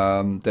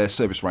 Their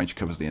service range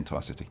covers the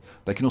entire city.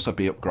 They can also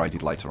be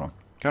upgraded later on.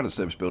 Go to the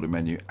service building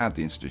menu, add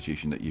the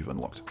institution that you've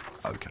unlocked.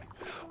 Okay.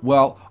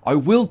 Well, I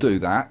will do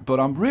that, but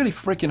I'm really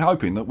freaking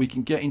hoping that we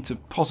can get into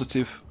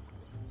positive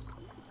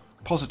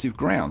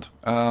ground.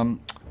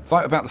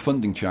 Vote about the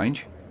funding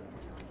change.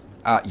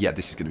 Yeah,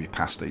 this is going to be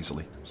passed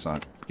easily. So,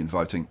 begin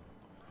voting.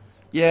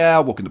 Yeah,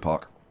 walk in the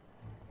park.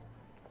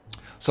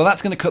 So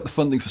that's going to cut the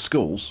funding for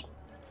schools,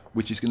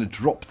 which is going to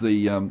drop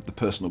the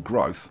personal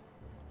growth,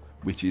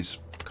 which is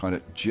kind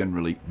of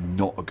generally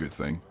not a good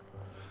thing.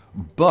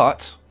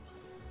 But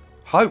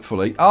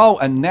hopefully, oh,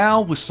 and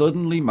now we're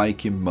suddenly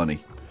making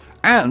money.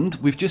 And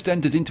we've just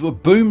entered into a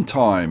boom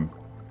time,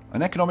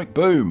 an economic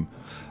boom.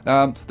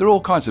 There are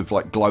all kinds of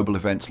like global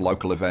events,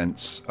 local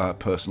events,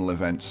 personal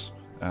events.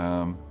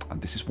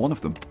 And this is one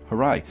of them.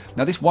 Hooray.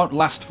 Now, this won't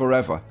last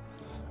forever.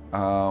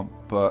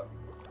 But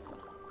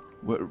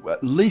we're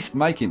at least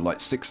making like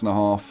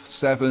 6.5,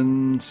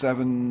 7,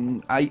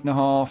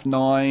 8.5,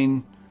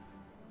 9.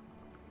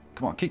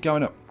 Come on, keep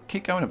going up.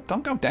 Keep going up.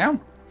 Don't go down.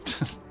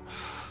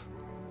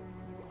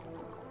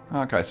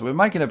 Okay, so we're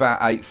making about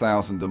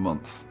 8,000 a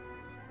month,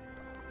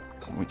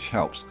 which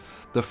helps.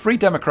 The Free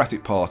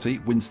Democratic Party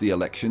wins the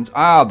elections.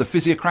 Ah, the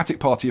Physiocratic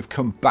Party have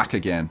come back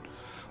again.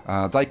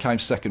 They came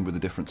second with a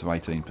difference of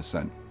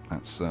 18%.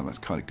 That's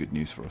kind of good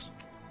news for us.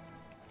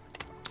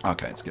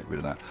 Okay, let's get rid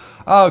of that.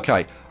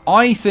 Okay,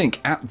 I think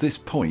at this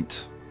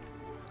point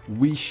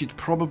we should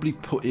probably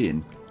put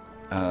in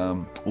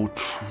or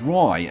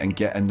try and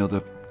get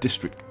another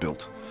district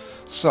built.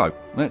 So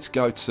let's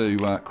go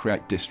to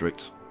create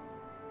districts.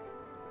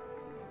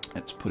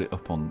 Let's put it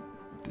up on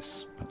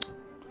this. Let's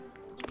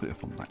put it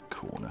up on that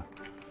corner.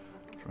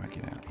 Drag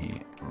it out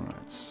here.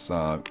 Right,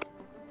 so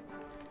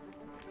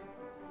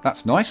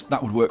that's nice.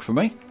 That would work for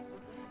me.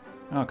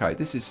 Okay,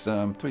 this is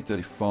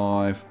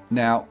 335.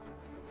 Now,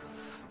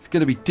 it's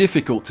going to be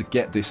difficult to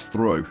get this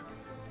through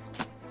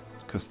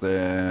because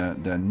they're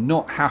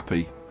not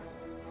happy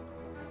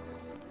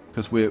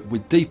because we're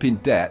deep in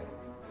debt.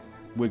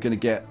 We're going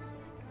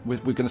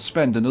to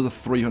spend another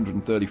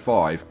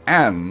 335,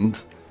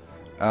 and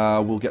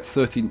we'll get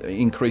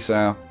increase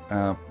our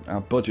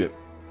budget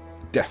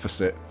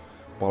deficit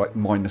by like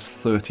minus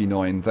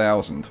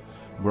 39,000.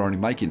 We're only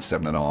making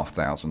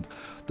 7,500.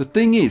 The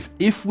thing is,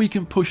 if we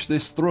can push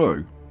this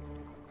through,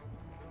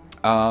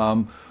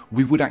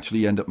 we would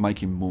actually end up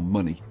making more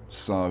money.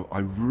 So I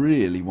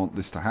really want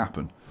this to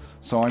happen.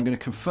 So I'm going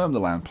to confirm the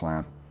land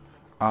plan.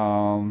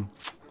 Now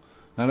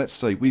let's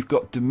see. We've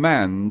got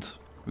demand.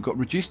 We've got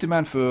reduced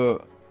demand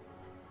for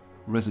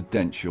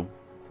residential.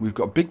 We've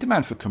got a big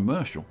demand for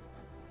commercial.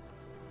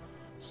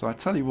 So I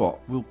tell you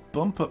what, we'll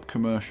bump up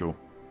commercial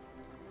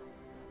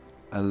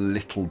a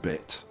little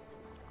bit.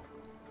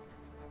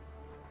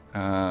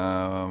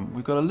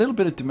 We've got a little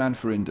bit of demand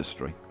for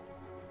industry.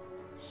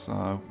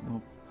 So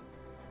we'll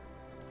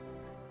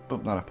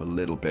bump that up a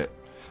little bit.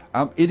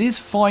 It is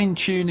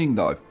fine-tuning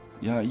though.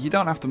 Yeah, you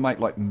don't have to make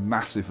like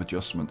massive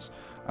adjustments.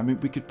 I mean,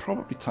 we could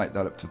probably take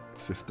that up to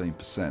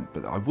 15%,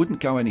 but I wouldn't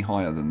go any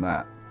higher than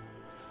that.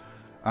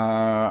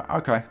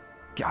 Okay.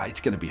 Yeah,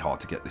 it's going to be hard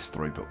to get this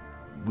through, but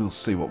we'll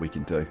see what we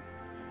can do.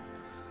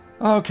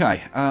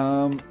 Okay.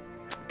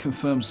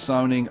 Confirm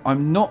zoning.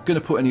 I'm not going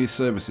to put any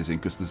services in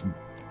because there's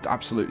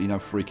absolutely no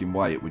freaking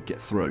way it would get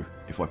through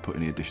if I put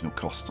any additional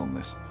costs on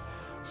this.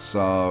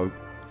 So,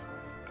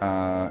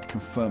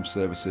 confirm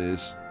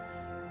services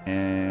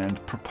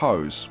and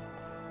propose.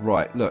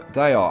 Right, look,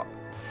 they are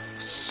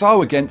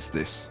so against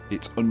this,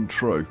 it's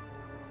untrue.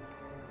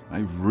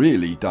 They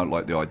really don't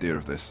like the idea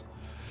of this.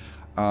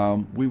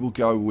 We will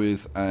go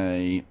with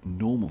a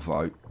normal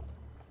vote.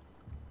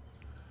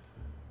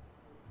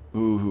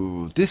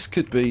 Ooh, this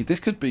could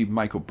be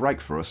make or break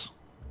for us.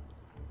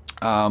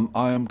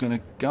 I am going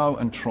to go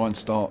and try and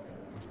start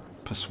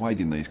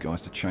persuading these guys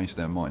to change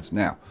their minds.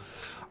 Now,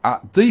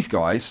 these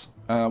guys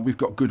we've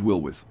got goodwill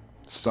with,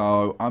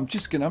 so I'm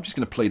just gonna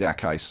plead our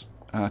case.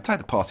 Take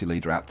the party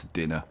leader out to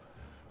dinner.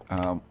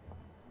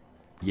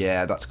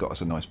 Yeah, that's got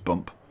us a nice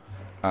bump.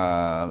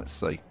 Let's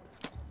see.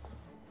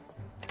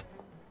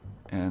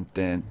 And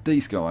then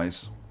these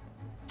guys,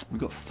 we've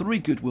got 3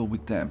 goodwill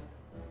with them.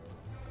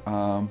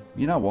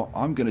 You know what?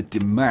 I'm going to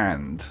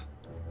demand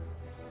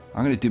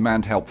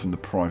help from the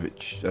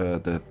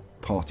the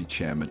party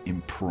chairman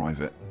in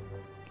private.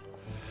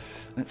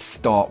 Let's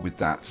start with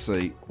that.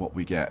 See what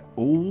we get.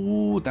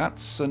 Oh,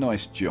 that's a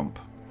nice jump.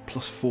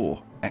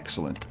 +4,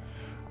 excellent.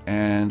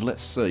 And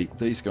let's see,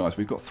 these guys,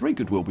 we've got 3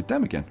 goodwill with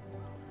them again.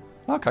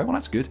 Okay, well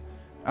that's good.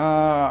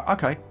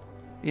 Okay,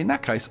 in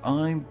that case,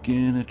 I'm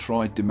gonna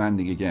try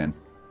demanding again.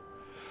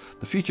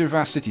 The future of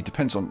our city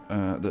depends on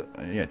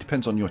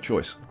depends on your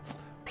choice.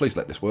 Please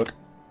let this work.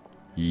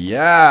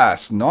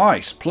 Yes,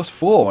 nice,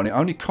 +4, and it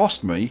only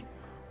cost me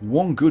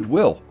 1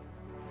 goodwill.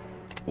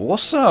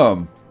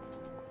 Awesome.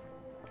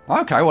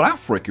 Okay, well that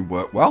freaking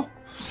worked well.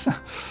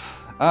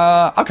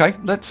 Okay,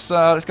 let's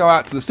go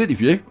out to the city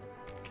view.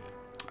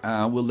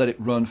 We'll let it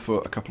run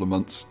for a couple of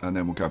months and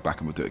then we'll go back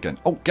and we'll do it again.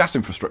 Oh, gas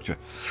infrastructure.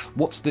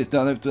 What's this?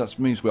 No, that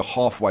means we're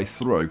halfway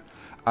through.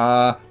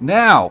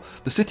 Now,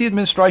 the city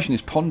administration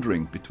is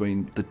pondering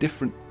between the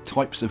different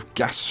types of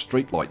gas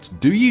streetlights.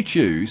 Do you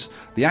choose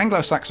the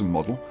Anglo-Saxon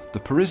model, the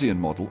Parisian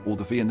model, or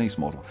the Viennese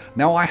model?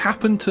 Now, I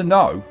happen to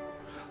know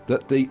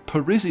that the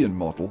Parisian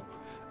model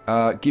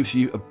gives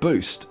you a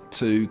boost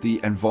to the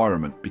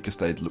environment because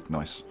they'd look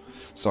nice.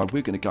 So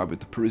we're going to go with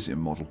the Parisian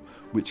model,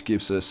 which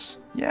gives us,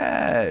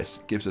 yes,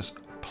 gives us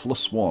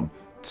 +1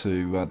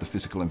 to the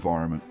physical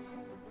environment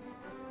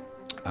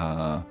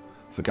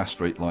for gas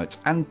street lights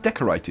and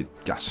decorated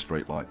gas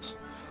street lights.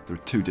 There are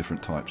 2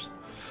 different types.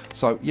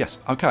 So yes,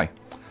 okay.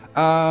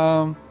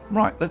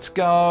 Right, let's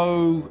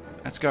go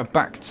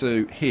back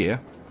to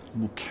here.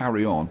 And we'll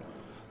carry on.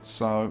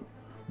 So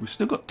we've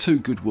still got 2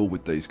 goodwill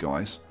with these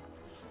guys.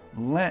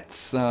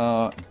 Let's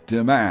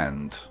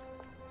demand.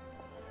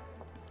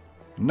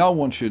 No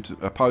one should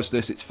oppose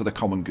this. It's for the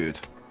common good.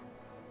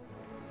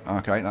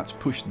 Okay, that's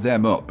pushed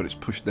them up, but it's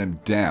pushed them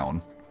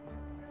down.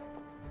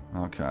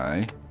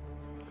 Okay.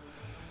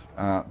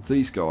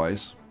 These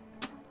guys.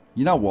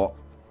 You know what?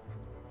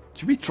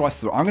 Should we try?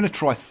 I'm going to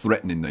try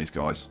threatening these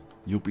guys.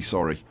 You'll be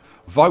sorry.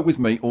 Vote with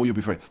me, or you'll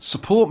be free.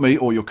 Support me,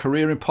 or your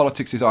career in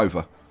politics is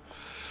over.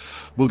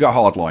 We'll go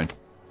hardline.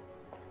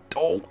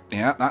 Oh,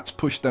 yeah, that's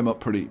pushed them up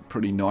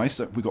pretty nice.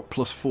 We got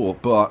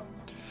 +4, but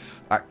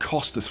that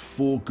cost us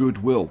 4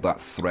 goodwill, that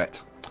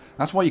threat.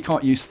 That's why you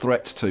can't use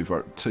threats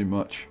too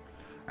much.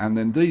 And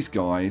then these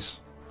guys,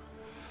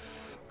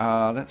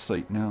 let's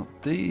see. Now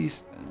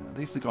these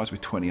are the guys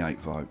with 28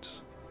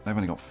 votes. They've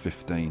only got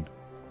 15.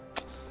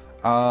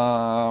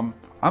 I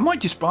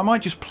might just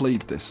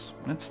plead this.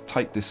 Let's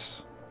take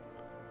this.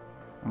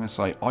 I'm going to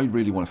say I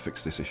really want to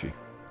fix this issue.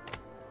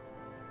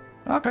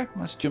 Okay,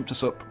 let's jump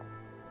us up.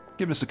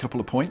 Give us a couple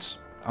of points.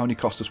 Only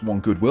cost us 1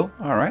 goodwill.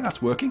 All right,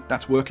 that's working.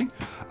 That's working.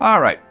 All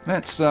right,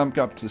 let's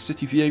go up to the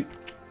city view.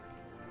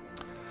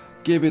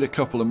 Give it a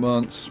couple of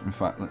months. In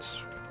fact,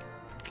 let's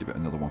give it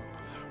another one.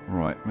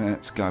 Right,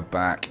 let's go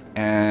back.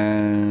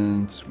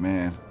 And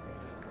man,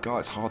 God,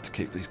 it's hard to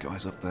keep these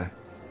guys up there.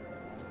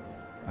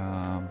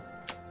 All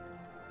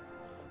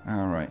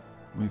right,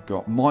 we've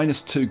got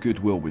 -2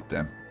 goodwill with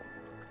them.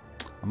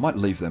 I might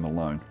leave them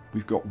alone.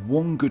 We've got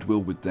 1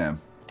 goodwill with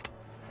them.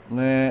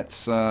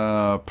 Let's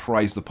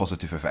praise the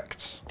positive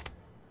effects.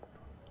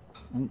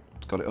 Ooh,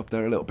 got it up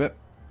there a little bit.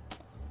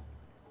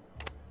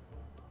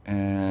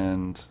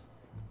 And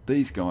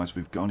these guys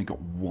we've only got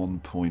 1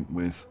 point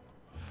with.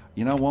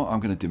 You know what?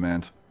 I'm going to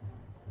demand.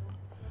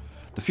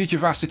 The future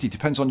of our city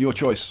depends on your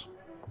choice.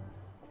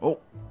 Oh,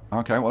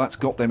 okay. Well, that's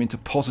got them into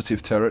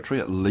positive territory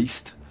at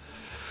least.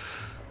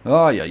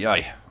 Oh,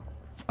 yeah.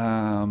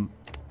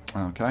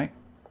 Okay.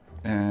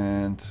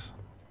 And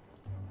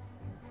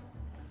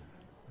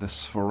the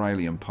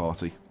Sforalian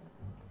party.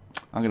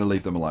 I'm going to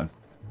leave them alone.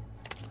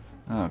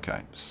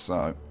 Okay,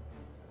 so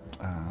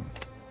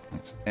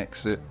Let's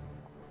exit.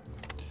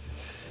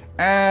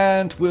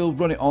 And we'll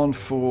run it on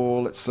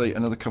for, let's see,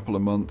 another couple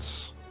of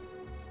months.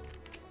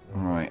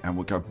 Alright, and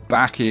we'll go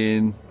back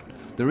in.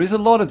 There is a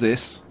lot of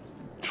this.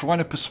 Trying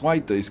to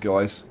persuade these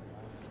guys.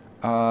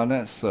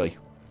 Let's see.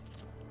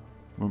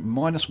 We're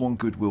 -1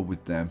 goodwill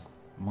with them.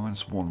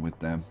 -1 with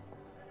them.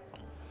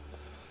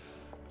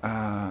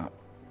 I'm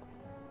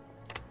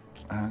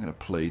going to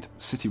plead.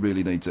 City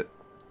really needs it.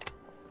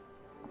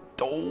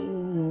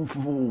 Oh,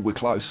 we're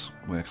close.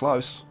 We're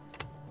close.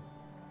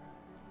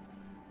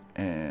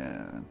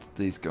 And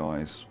these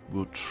guys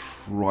will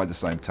try the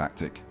same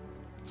tactic.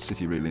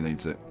 City really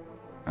needs it.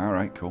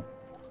 Alright, cool.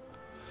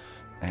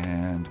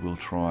 And we'll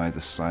try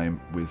the same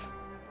with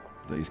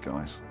these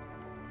guys.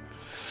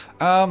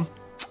 Am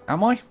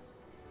I?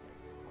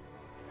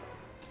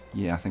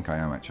 Yeah, I think I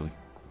am actually.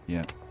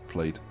 Yeah,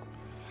 plead.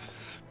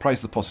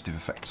 Praise the positive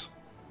effects.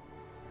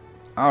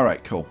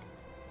 Alright, cool.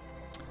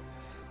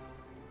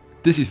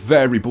 This is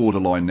very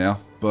borderline now,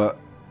 but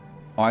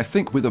I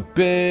think with a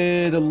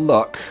bit of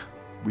luck,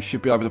 we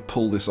should be able to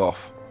pull this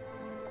off.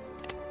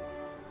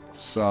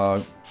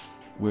 So,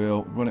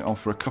 we'll run it on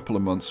for a couple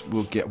of months.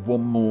 We'll get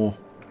one more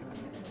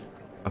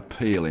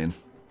appeal in.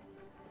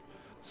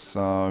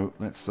 So,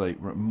 let's see.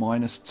 We're at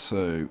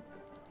 -2.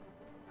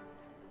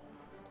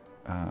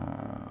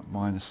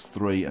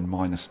 -3 and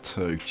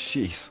 -2.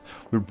 Jeez.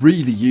 We're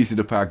really using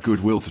up our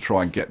goodwill to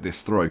try and get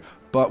this through.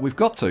 But we've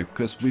got to,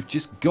 because we've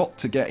just got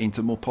to get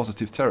into more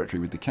positive territory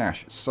with the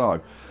cash.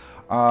 So,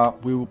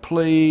 we will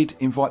plead,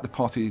 invite the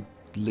party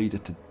leader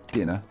to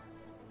dinner.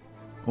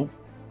 Oh,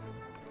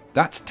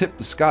 that's tipped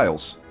the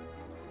scales.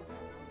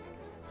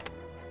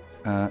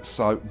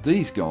 So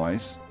these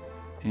guys,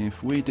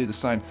 if we do the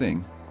same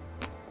thing,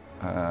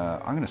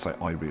 I'm going to say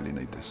I really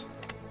need this.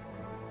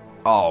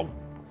 Oh,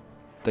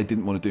 they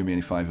didn't want to do me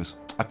any favours.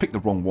 I picked the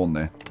wrong one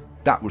there.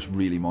 That was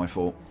really my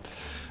fault.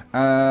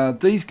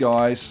 These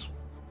guys,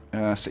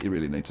 City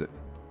really needs it.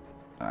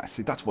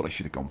 See, that's what I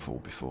should have gone for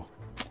before.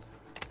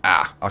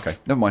 Okay,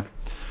 never mind.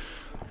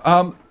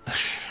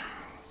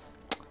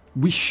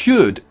 We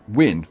should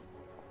win,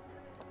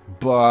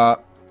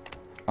 but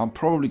I'm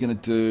probably going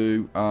to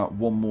do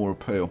one more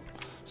appeal.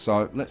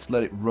 So let's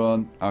let it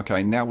run.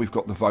 Okay, now we've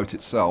got the vote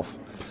itself.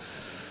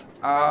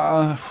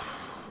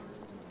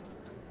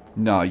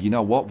 No, you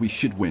know what? We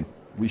should win.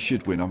 We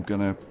should win. I'm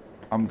gonna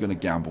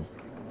gamble,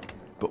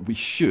 but we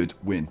should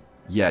win.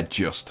 Yeah,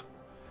 just.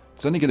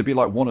 It's only going to be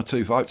like 1 or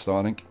 2 votes, though.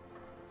 I think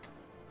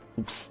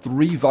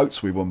 3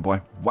 votes we won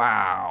by.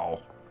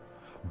 Wow!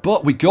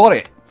 But we got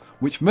it,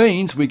 which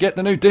means we get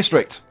the new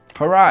district.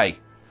 Hooray!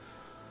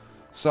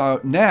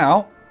 So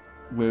now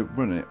we're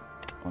running it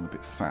on a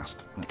bit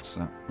fast. Let's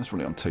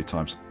run it on 2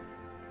 times.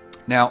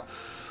 Now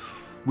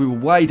we were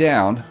way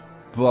down,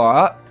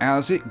 but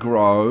as it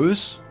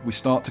grows, we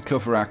start to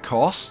cover our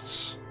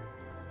costs.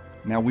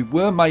 Now we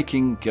were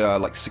making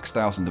like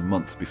 6,000 a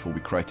month before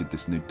we created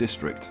this new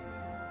district.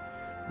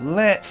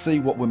 Let's see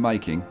what we're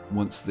making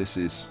once this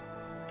is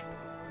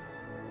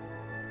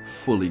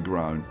fully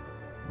grown.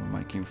 We're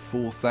making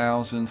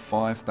 4,000,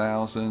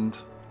 5,000.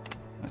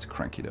 Let's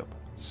crank it up.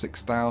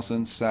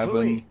 6,000,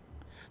 7.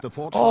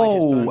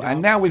 Oh,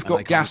 and now we've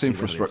got gas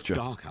infrastructure.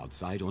 Dark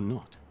outside or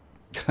not.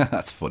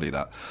 That's funny,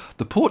 that.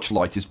 The porch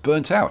light is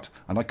burnt out,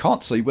 and I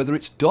can't see whether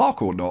it's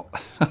dark or not.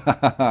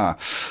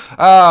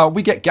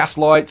 We get gas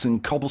lights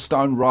and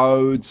cobblestone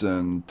roads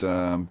and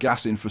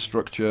gas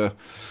infrastructure,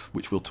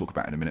 which we'll talk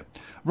about in a minute.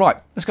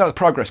 Right, let's go to the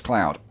progress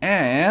cloud,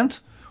 and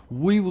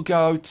we will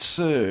go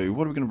to...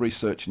 What are we going to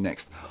research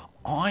next?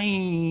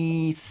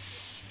 I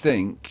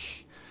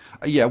think...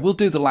 yeah, we'll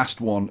do the last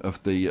one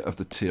of the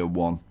tier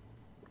 1.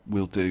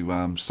 We'll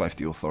do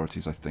safety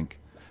authorities, I think.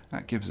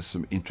 That gives us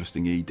some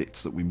interesting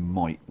edicts that we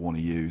might want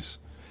to use.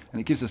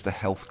 And it gives us the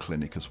health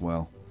clinic as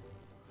well.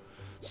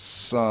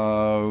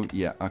 So,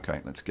 yeah, okay,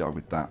 let's go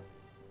with that.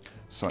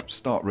 So,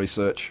 start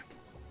research.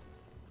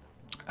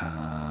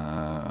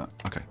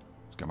 Okay,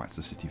 let's go back to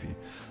the city view.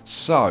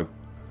 So,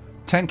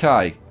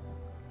 10k,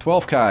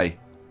 12k.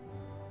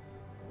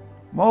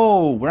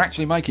 Oh, we're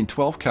actually making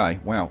 12k.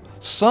 Wow.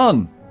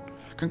 Son!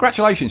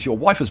 Congratulations, your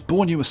wife has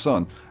borne you a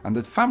son, and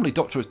the family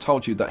doctor has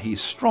told you that he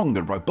is strong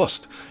and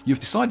robust. You've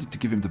decided to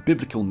give him the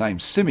biblical name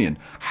Simeon.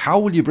 How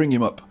will you bring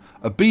him up?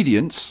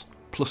 Obedience,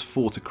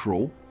 +4 to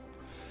crawl.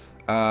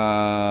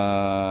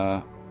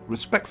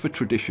 Respect for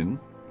tradition,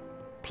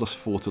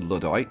 +4 to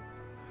Luddite.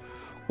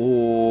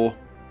 Or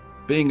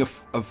being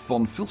a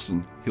von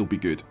Filson, he'll be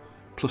good.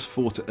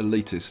 +4 to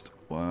elitist,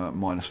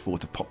 -4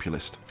 to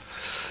populist.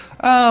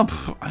 I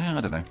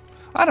don't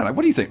know.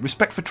 What do you think?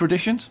 Respect for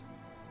traditions?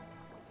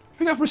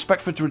 We have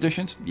respect for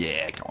traditions?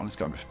 Yeah, come on, let's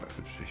go with respect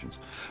for traditions.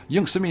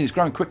 Young Simeon is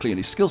growing quickly and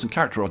his skills and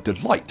character are a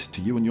delight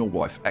to you and your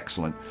wife.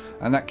 Excellent.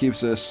 And that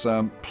gives us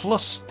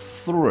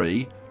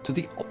 +3 to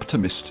the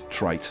optimist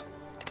trait.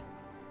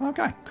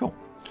 Okay, cool.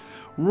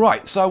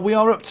 Right, so we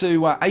are up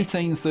to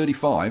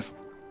 1835.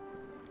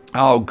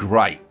 Oh,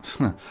 great.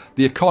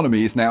 The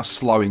economy is now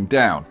slowing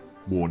down,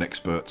 warn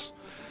experts.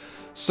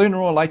 Sooner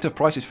or later,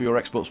 prices for your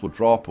exports will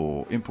drop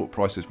or import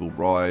prices will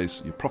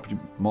rise. Your property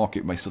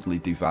market may suddenly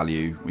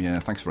devalue. Yeah,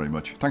 thanks very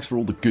much. Thanks for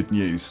all the good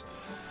news.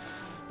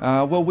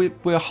 Well,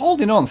 we're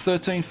holding on.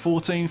 13,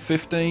 14,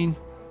 15.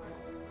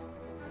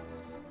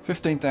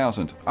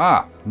 15,000.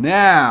 Ah,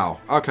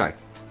 now. Okay.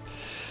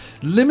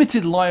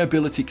 Limited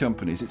liability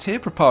companies. It's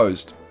hereby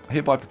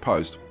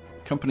proposed.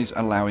 Companies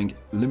allowing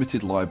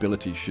limited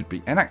liability should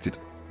be enacted.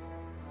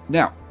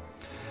 Now,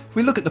 if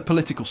we look at the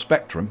political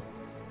spectrum,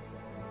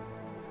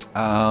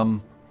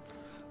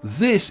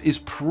 this is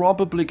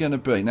probably going to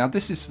be, now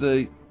this is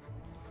the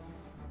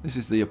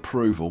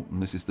approval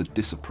and this is the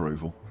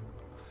disapproval.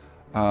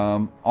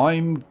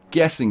 I'm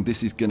guessing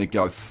this is going to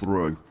go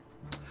through.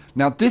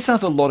 Now this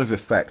has a lot of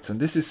effects, and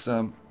this is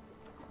a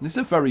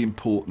very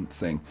important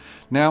thing.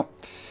 Now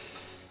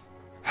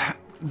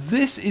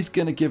this is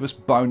going to give us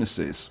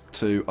bonuses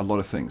to a lot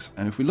of things,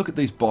 and if we look at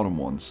these bottom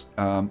ones,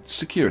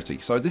 security.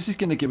 So this is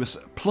going to give us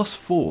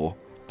 +4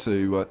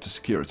 to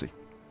security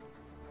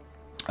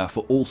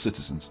for all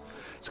citizens.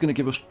 It's going to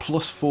give us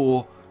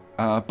 +4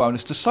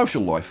 bonus to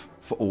social life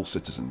for all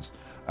citizens,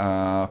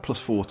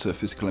 +4 to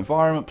physical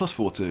environment,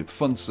 +4 to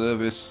fund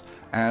service,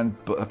 and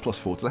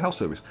 +4 to the health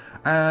service.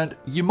 And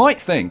you might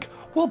think,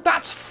 well,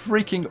 that's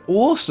freaking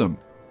awesome,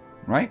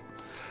 right?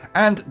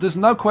 And there's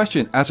no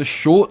question, as a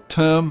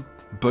short-term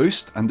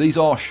boost, and these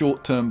are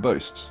short-term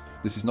boosts.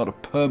 This is not a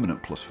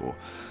permanent +4.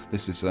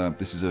 This is a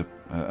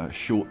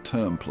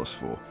short-term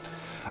 +4.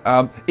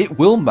 It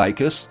will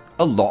make us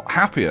a lot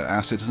happier,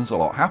 our citizens a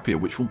lot happier,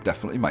 which will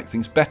definitely make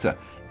things better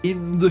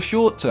in the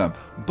short term.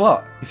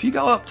 But if you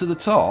go up to the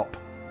top,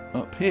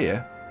 up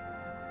here,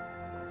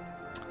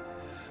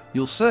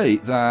 you'll see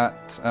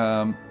that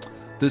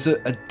there's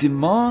a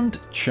demand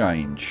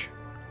change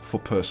for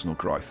personal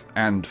growth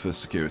and for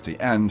security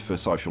and for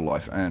social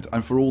life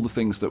and for all the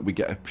things that we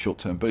get a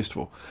short-term boost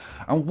for.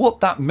 And what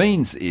that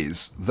means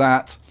is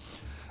that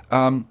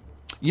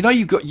you know,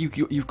 you've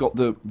got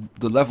the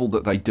level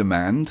that they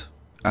demand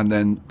and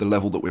then the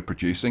level that we're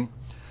producing.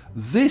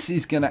 This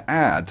is going to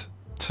add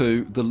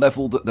to the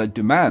level that they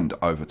demand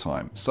over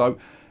time. So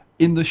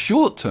in the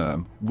short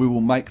term, we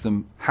will make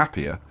them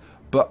happier,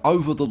 but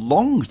over the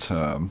long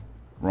term,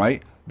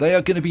 right, they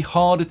are going to be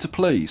harder to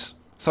please.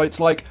 So it's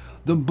like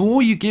the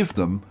more you give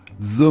them,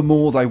 the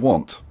more they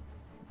want.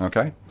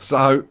 Okay,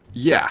 so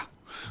yeah,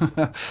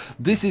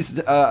 this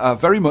is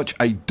very much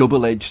a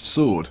double-edged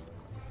sword.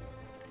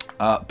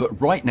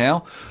 But right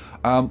now,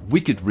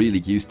 we could really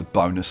use the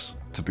bonus,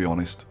 to be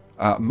honest.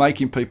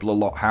 Making people a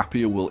lot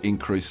happier will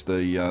increase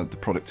the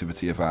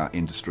productivity of our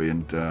industry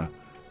and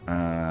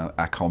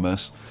our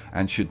commerce,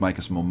 and should make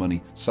us more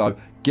money. So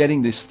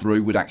getting this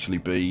through would actually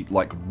be,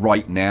 like,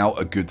 right now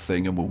a good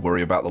thing, and we'll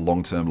worry about the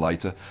long term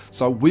later.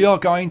 So we are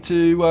going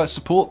to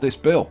support this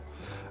bill.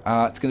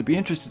 It's going to be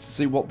interesting to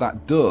see what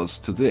that does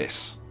to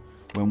this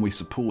when we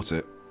support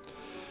it.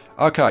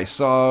 Okay,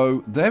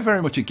 so they're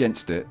very much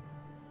against it.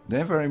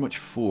 They're very much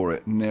for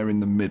it, and they're in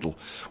the middle.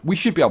 We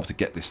should be able to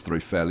get this through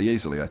fairly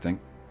easily, I think.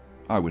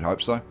 I would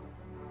hope so.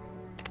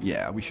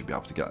 Yeah, we should be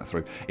able to get that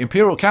through.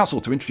 Imperial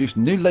Council to introduce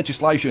new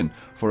legislation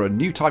for a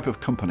new type of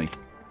company.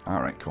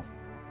 All right, cool.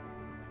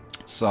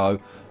 So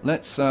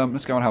let's go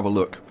and have a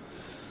look.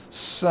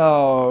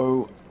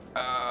 So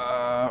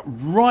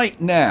right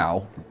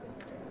now,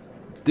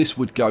 this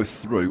would go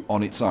through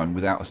on its own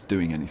without us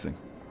doing anything.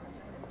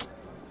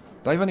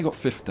 They've only got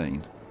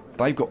 15.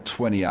 They've got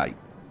 28.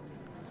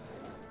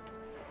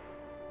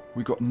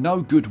 We've got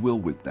no goodwill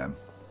with them.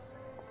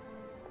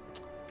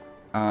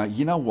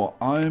 You know what?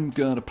 I'm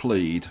going to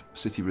plead.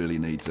 City really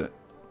needs it.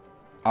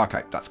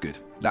 Okay, that's good.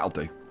 That'll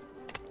do.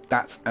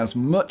 That's as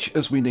much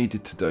as we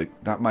needed to do.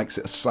 That makes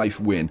it a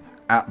safe win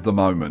at the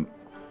moment.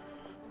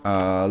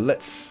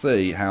 Let's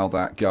see how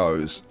that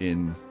goes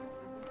in...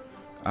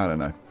 I don't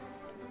know.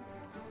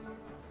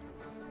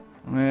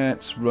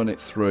 Let's run it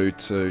through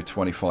to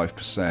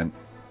 25%.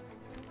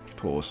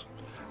 Pause.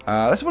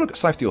 Let's have a look at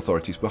safety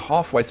authorities. We're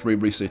halfway through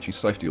researching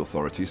safety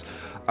authorities.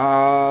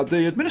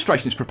 The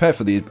administration is prepared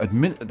for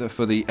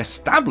the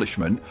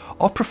establishment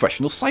of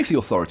professional safety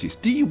authorities.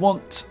 Do you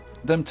want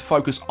them to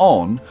focus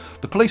on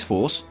the police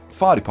force,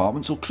 fire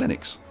departments, or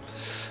clinics?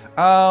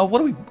 What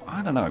do we...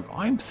 I don't know.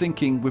 I'm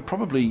thinking we're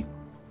probably...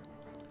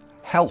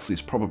 Health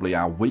is probably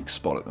our weak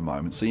spot at the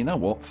moment. So you know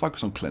what?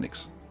 Focus on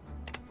clinics.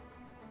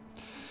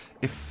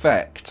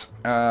 Effect.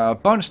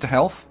 Bonus to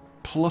health,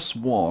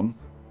 +1.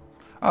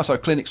 Oh, so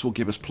clinics will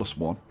give us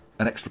 +1,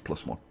 an extra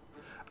 +1.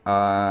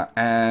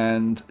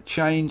 And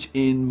change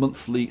in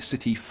monthly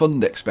city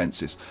fund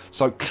expenses.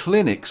 So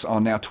clinics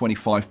are now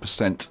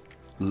 25%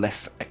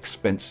 less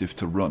expensive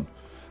to run.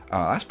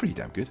 That's pretty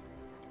damn good.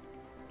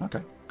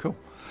 Okay, cool.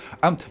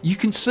 You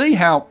can see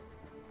how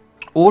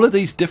all of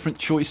these different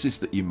choices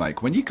that you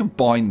make, when you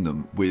combine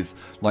them with,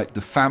 like,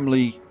 the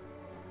family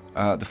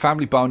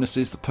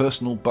bonuses, the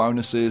personal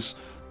bonuses,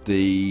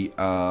 the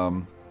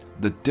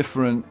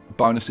different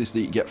bonuses that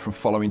you get from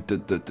following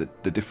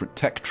the different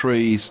tech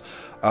trees,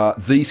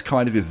 these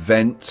kind of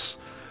events,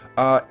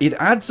 it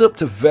adds up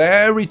to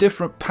very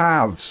different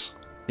paths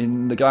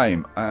in the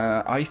game.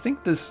 I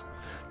think there's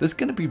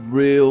going to be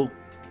real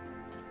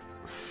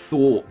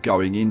thought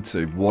going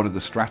into what are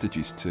the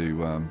strategies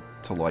to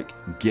like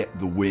get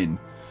the win,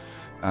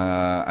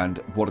 and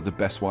what are the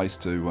best ways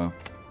to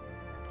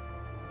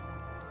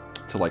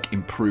like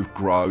improve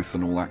growth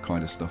and all that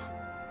kind of stuff.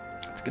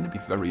 It's going to be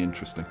very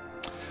interesting.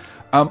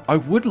 I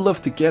would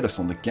love to get us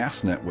on the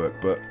gas network,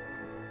 but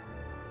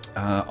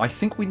I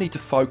think we need to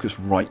focus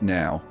right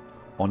now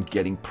on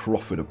getting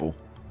profitable.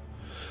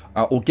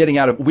 Or getting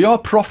out of... We are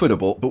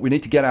profitable, but we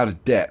need to get out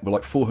of debt. We're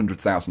like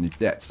 400,000 in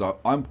debt. So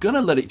I'm going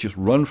to let it just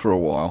run for a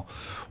while.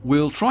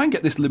 We'll try and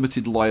get this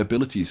limited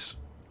liabilities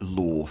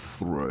law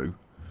through.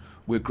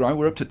 We're growing.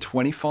 We're up to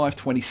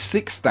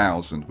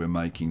 26,000 we're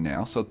making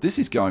now. So this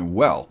is going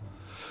well.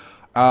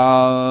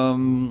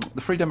 The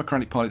Free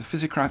Democratic Party,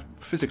 the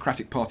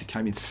Physiocratic Party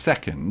came in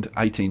second,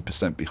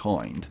 18%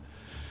 behind.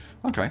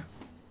 Okay.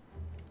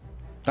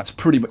 That's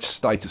pretty much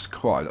status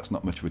quo. That's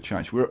not much of a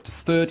change. We're up to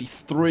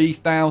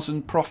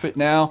 33,000 profit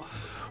now.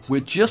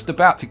 We're just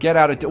about to get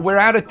out of debt. We're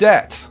out of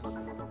debt.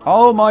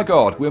 Oh my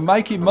God, we're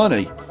making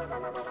money.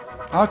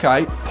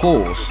 Okay,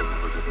 pause.